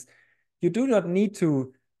guidelines. You do not need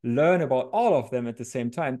to learn about all of them at the same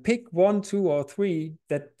time. Pick 1, 2, or 3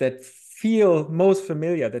 that feel most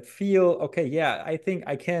familiar, that feel, okay, yeah, I think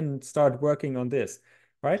I can start working on this,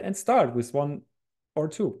 right? And start with 1 or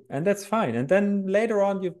 2, and that's fine. And then later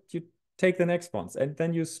on, you take the next ones, and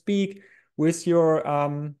then you speak with your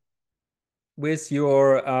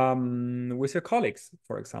colleagues,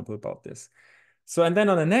 for example, about this. So, and then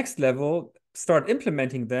on the next level, start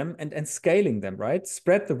implementing them and scaling them, right?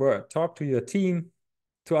 Spread the word, talk to your team,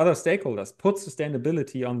 to other stakeholders, put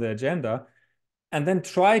sustainability on the agenda, and then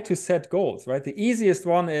try to set goals, right? The easiest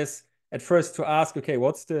one is at first to ask, okay,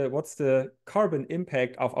 what's the carbon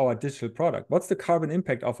impact of our digital product? What's the carbon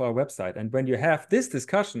impact of our website? And when you have this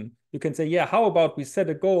discussion, you can say, yeah, how about we set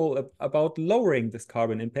a goal about lowering this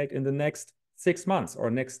carbon impact in the next 6 months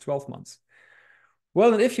or next 12 months?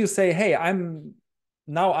 Well, and if you say, hey, I'm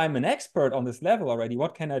an expert on this level already,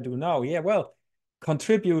 what can I do now? Yeah, well,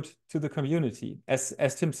 contribute to the community.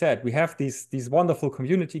 As Tim said, we have these wonderful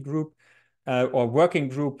community group or working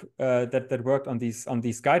group that worked on these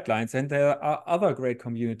guidelines, and there are other great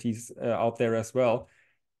communities out there as well.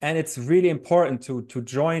 And it's really important to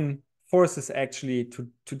join forces, actually,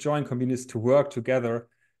 to join communities, to work together,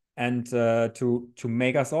 and to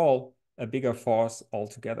make us all a bigger force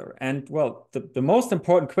altogether. And well, the most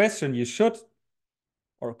important question you should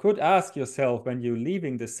or could ask yourself when you're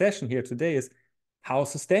leaving the session here today is, how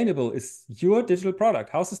sustainable is your digital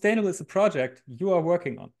product? How sustainable is the project you are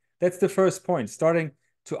working on? That's the first point, starting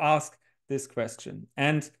to ask this question.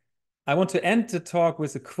 And I want to end the talk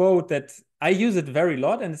with a quote that I use it very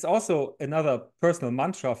lot, and it's also another personal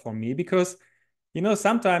mantra for me, because, you know,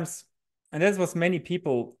 sometimes, and that's what many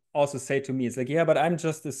people also say to me, it's like, yeah, but I'm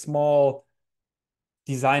just a small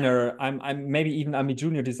designer. I'm a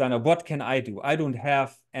junior designer. What can I do? I don't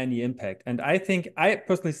have any impact. And I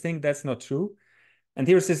personally think that's not true. And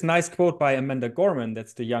here's this nice quote by Amanda Gorman.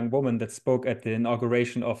 That's the young woman that spoke at the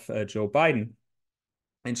inauguration of Joe Biden.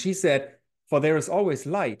 And she said, "For there is always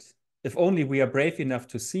light, if only we are brave enough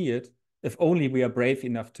to see it, if only we are brave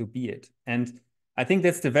enough to be it." And I think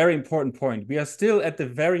that's the very important point. We are still at the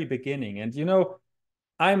very beginning. And, you know,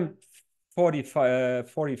 I'm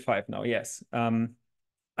 45 now, yes.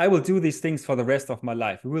 I will do these things for the rest of my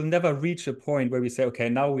life. We will never reach a point where we say, okay,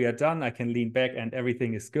 now we are done, I can lean back and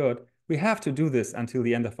everything is good. We have to do this until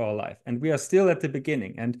the end of our life. And we are still at the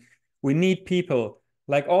beginning. And we need people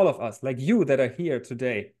like all of us, like you that are here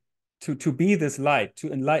today, to be this light,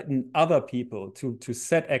 to enlighten other people, to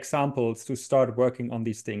set examples, to start working on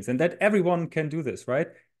these things. And that everyone can do this, right?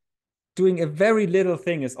 Doing a very little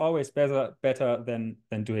thing is always better than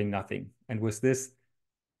doing nothing. And with this,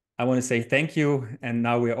 I want to say thank you, and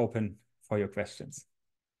now we're open for your questions.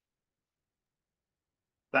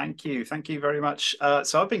 Thank you very much.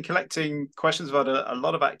 So I've been collecting questions about a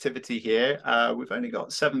lot of activity here. We've only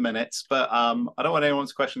got 7 minutes, but I don't want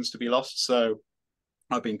anyone's questions to be lost, so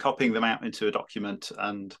I've been copying them out into a document,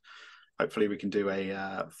 and hopefully we can do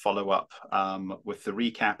a follow-up with the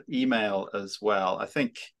recap email as well. I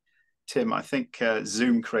think, Tim,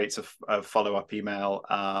 Zoom creates a follow-up email,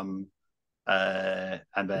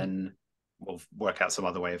 and then we'll work out some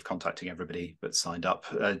other way of contacting everybody that's signed up,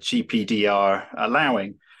 GPDR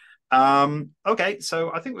allowing. Okay,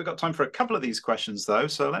 so I think we've got time for a couple of these questions, though.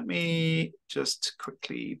 So let me just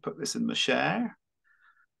quickly put this in the share.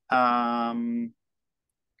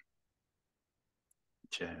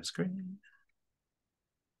 Share screen.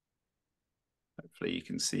 Hopefully you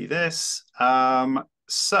can see this.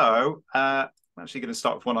 So I'm actually going to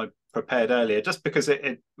start with one I prepared earlier, just because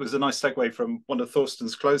it was a nice segue from one of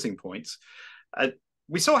Thorsten's closing points.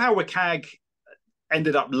 We saw how WCAG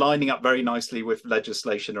ended up lining up very nicely with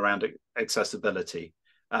legislation around accessibility.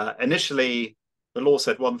 Initially, the law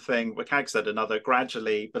said one thing, WCAG said another.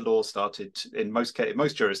 Gradually, the law started, in most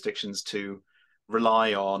jurisdictions, to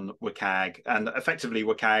rely on WCAG, and effectively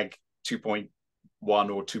WCAG 2.1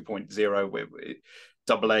 or 2.0,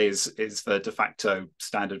 AA is the de facto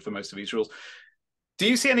standard for most of these rules. Do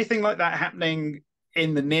you see anything like that happening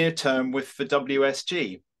in the near term with the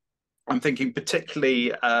WSG? I'm thinking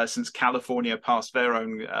particularly since California passed their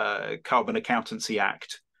own Carbon Accountancy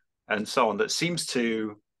Act and so on, that seems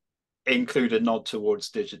to include a nod towards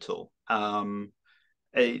digital.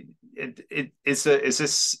 Is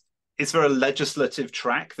there a legislative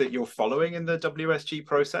track that you're following in the WSG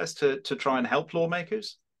process to try and help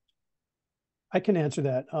lawmakers? I can answer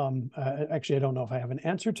that. Actually, I don't know if I have an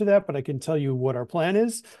answer to that, but I can tell you what our plan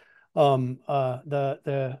is.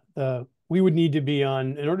 We would need to be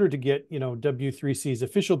on, in order to get, W3C's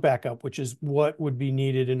official backup, which is what would be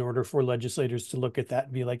needed in order for legislators to look at that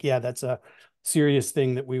and be like, yeah, that's a serious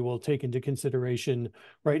thing that we will take into consideration.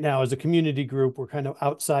 Right now, as a community group, we're kind of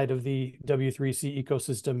outside of the W3C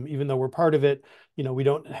ecosystem. Even though we're part of it, we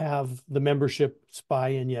don't have the membership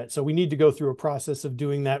buy-in yet. So we need to go through a process of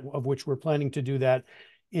doing that, of which we're planning to do that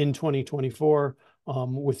in 2024.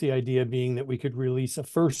 With the idea being that we could release a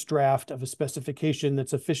first draft of a specification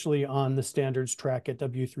that's officially on the standards track at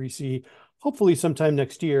W3C, hopefully sometime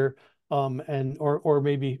next year, or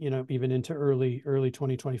maybe even into early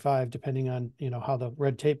 2025, depending on how the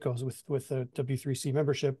red tape goes with the W3C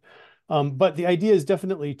membership. But the idea is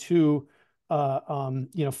definitely to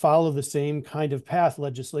follow the same kind of path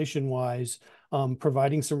legislation-wise,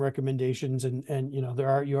 providing some recommendations, and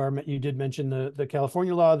you did mention the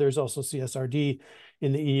California law. There's also CSRD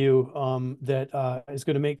in the EU that is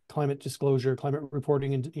going to make climate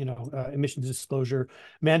reporting, and emissions disclosure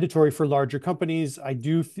mandatory for larger companies. I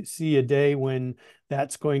do see a day when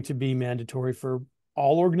that's going to be mandatory for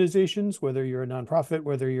all organizations, whether you're a nonprofit,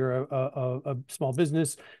 whether you're a small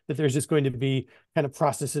business, that there's just going to be kind of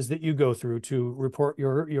processes that you go through to report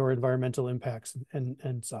your environmental impacts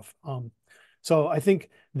and stuff. So I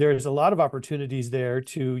think there's a lot of opportunities there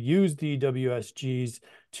to use the WSGs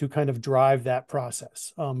to kind of drive that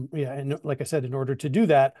process. And like I said, in order to do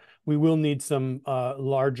that, we will need some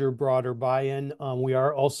larger, broader buy-in. We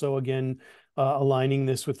are also, again, aligning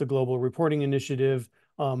this with the Global Reporting Initiative.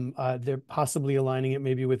 They're possibly aligning it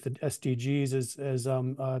maybe with the SDGs, as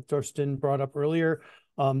Thorsten brought up earlier.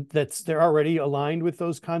 They're already aligned with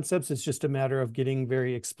those concepts. It's just a matter of getting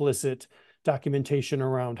very explicit documentation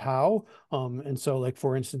around how. And so, like,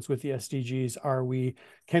 for instance, with the SDGs,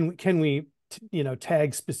 can we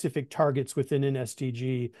tag specific targets within an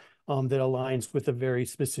SDG that aligns with a very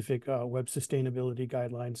specific web sustainability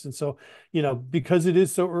guidelines? And so, because it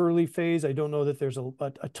is so early phase, I don't know that there's a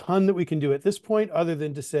ton that we can do at this point, other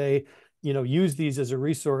than to say, use these as a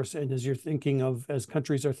resource. And as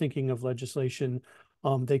countries are thinking of legislation,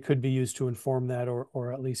 they could be used to inform that,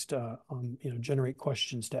 or at least, generate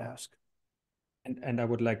questions to ask. And I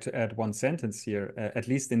would like to add one sentence here, at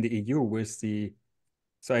least in the EU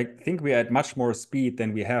so I think we are at much more speed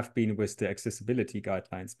than we have been with the accessibility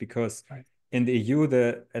guidelines, because in the EU,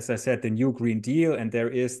 as I said, the new Green Deal, and there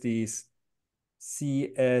is these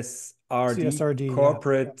CSRD,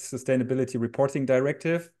 Corporate Sustainability Reporting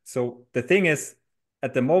Directive. So the thing is,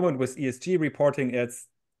 at the moment with ESG reporting,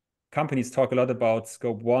 companies talk a lot about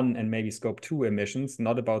scope 1 and maybe scope 2 emissions,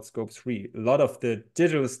 not about scope 3. A lot of the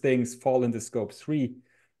digital things fall in the scope 3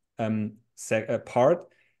 part.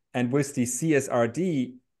 And with the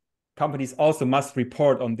CSRD, companies also must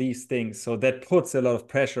report on these things. So that puts a lot of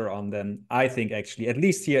pressure on them, I think, actually, at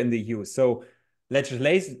least here in the EU. So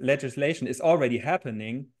legislation is already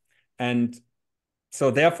happening. And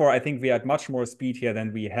so therefore, I think we are at much more speed here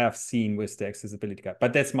than we have seen with the accessibility guide.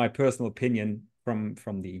 But that's my personal opinion from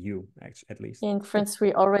the EU, actually, at least. In France,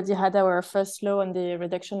 we already had our first law on the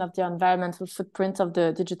reduction of the environmental footprint of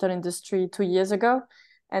the digital industry 2 years ago.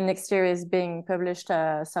 And next year is being published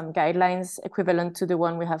some guidelines equivalent to the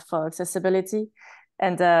one we have for accessibility.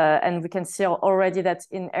 And we can see already that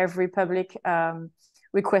in every public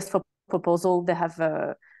request for proposal, they have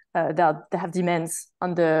demands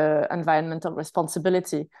on the environmental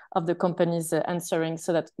responsibility of the companies answering,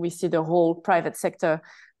 so that we see the whole private sector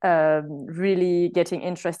really getting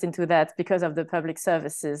interest into that because of the public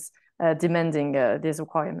services demanding these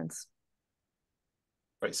requirements.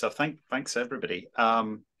 Great stuff. Thanks everybody.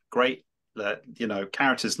 Great.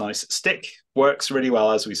 Carrot is nice. Stick works really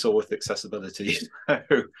well, as we saw with accessibility.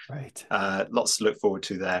 Right. Lots to look forward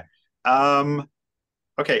to there.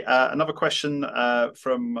 Okay, another question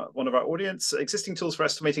from one of our audience. Existing tools for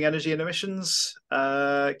estimating energy and emissions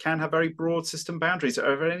can have very broad system boundaries.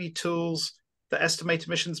 Are there any tools that estimate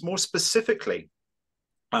emissions more specifically?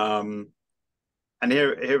 And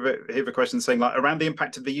here a question saying, like, around the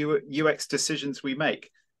impact of the UX decisions we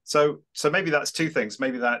make. So maybe that's two things.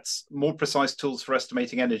 Maybe that's more precise tools for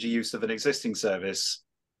estimating energy use of an existing service,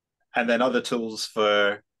 and then other tools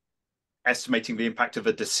for estimating the impact of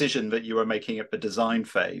a decision that you are making at the design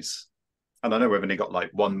phase. And I know we've only got like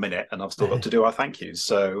 1 minute and I've still got to do our thank yous.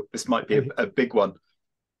 So this might be a big one.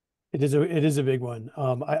 It is a big one.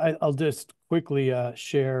 I'll just quickly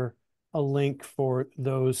share a link for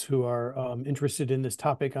those who are interested in this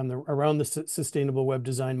topic around the sustainable web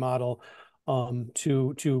design model,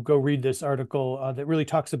 to go read this article that really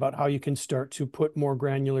talks about how you can start to put more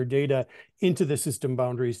granular data into the system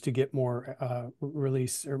boundaries to get more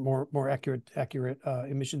release or more accurate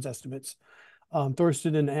emissions estimates.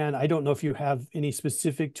 Thorsten and Anne, I don't know if you have any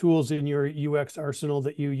specific tools in your UX arsenal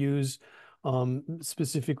that you use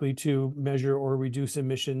specifically to measure or reduce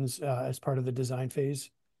emissions as part of the design phase.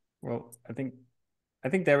 Well, I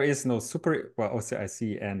think there is no super. Well, also I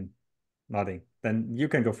see Anne nodding. Then you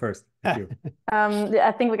can go first. If you.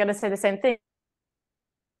 I think we're going to say the same thing.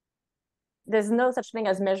 There's no such thing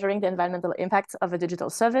as measuring the environmental impact of a digital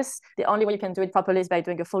service. The only way you can do it properly is by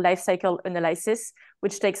doing a full life cycle analysis,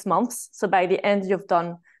 which takes months. So by the end you've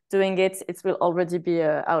done doing it, it will already be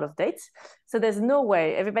out of date. So there's no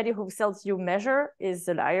way. Everybody who sells you measure is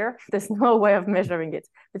a liar. There's no way of measuring it.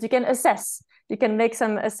 But you can assess. You can make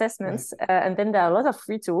some assessments. Right. And then there are a lot of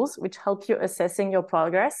free tools which help you assessing your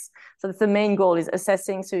progress. So that's the main goal, is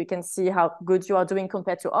assessing, so you can see how good you are doing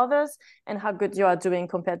compared to others and how good you are doing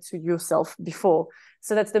compared to yourself before.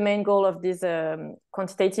 So that's the main goal of these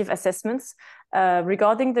quantitative assessments.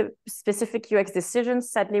 Regarding the specific UX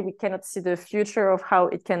decisions, sadly, we cannot see the future of how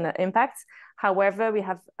it can impact. However, we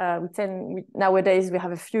have nowadays we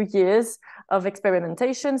have a few years of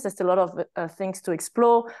experimentations. There's a lot of things to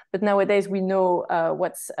explore, but nowadays we know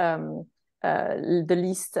what's the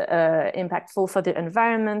least impactful for the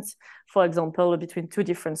environment. For example, between two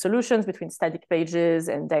different solutions, between static pages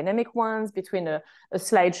and dynamic ones, between a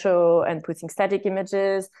slideshow and putting static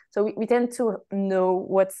images. So we tend to know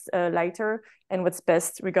what's lighter and what's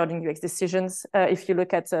best regarding UX decisions. If you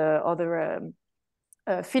look at other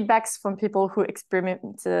feedbacks from people who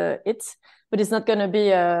experiment it, but it's not going to be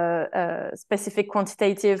specific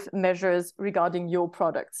quantitative measures regarding your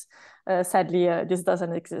products. Sadly, this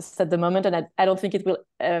doesn't exist at the moment, and I don't think it will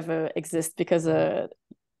ever exist because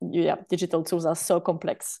digital tools are so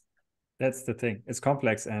complex. That's the thing. It's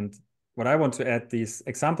complex. And what I want to add, this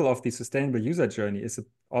example of the sustainable user journey is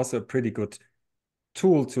also a pretty good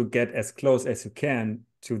tool to get as close as you can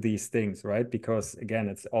to these things, right? Because again,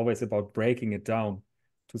 it's always about breaking it down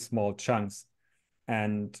to small chunks.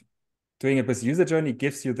 And doing it with user journey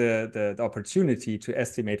gives you the opportunity to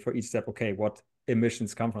estimate for each step, okay, what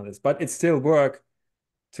emissions come from this. But it's still work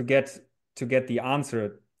to get the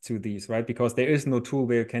answer to these, right? Because there is no tool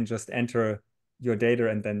where you can just enter your data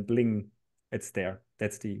and then bling, it's there.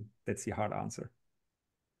 That's the hard answer.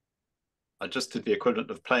 I just did the equivalent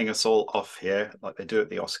of playing us all off here, like they do at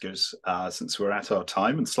the Oscars, since we're at our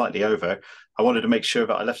time and slightly over. I wanted to make sure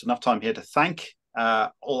that I left enough time here to thank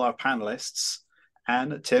all our panelists,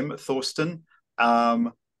 Anne, Tim, Thorsten.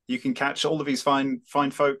 You can catch all of these fine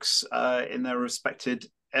folks in their respective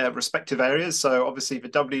areas. So obviously the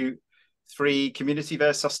W3 community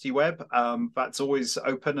there, SustiWeb, that's always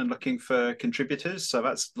open and looking for contributors. So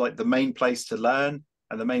that's like the main place to learn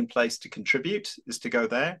and the main place to contribute is to go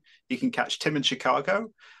there. You can catch Tim in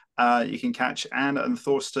Chicago. You can catch Anne and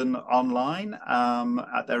Thorsten online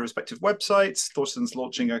at their respective websites. Thorsten's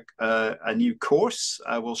launching a new course.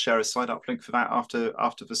 We'll share a sign-up link for that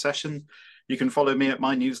after the session. You can follow me at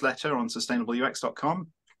my newsletter on sustainableux.com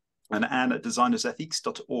and Anne at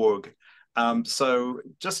designersethics.org. So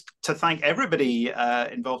just to thank everybody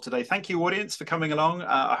involved today. Thank you, audience, for coming along.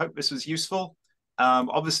 I hope this was useful.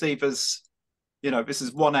 Obviously, this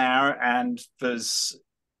is 1 hour and there's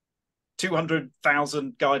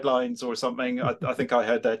 200,000 guidelines or something. I think I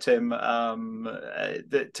heard there, Tim,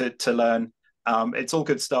 to learn. It's all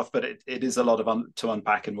good stuff, but it is a lot to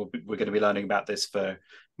unpack, and we're going to be learning about this for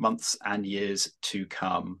months and years to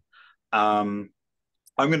come. I'm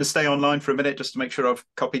going to stay online for a minute just to make sure I've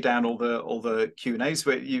copied down all the Q&As.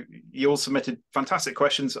 But you all submitted fantastic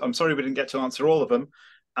questions. I'm sorry we didn't get to answer all of them.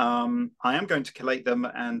 I am going to collate them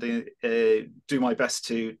and do my best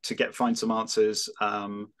to find some answers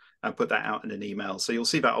and put that out in an email. So you'll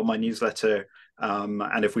see that on my newsletter.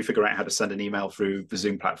 And if we figure out how to send an email through the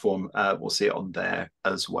Zoom platform, we'll see it on there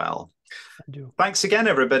as well. Thanks again,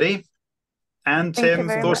 everybody. And Tim,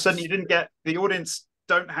 Thorsten, you didn't get, the audience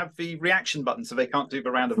don't have the reaction button, so they can't do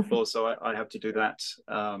the round of applause. So I have to do that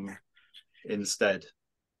instead.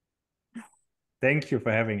 Thank you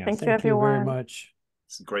for having us. Thank you, everyone. Very much.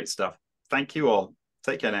 It's great stuff. Thank you all.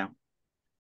 Take care now.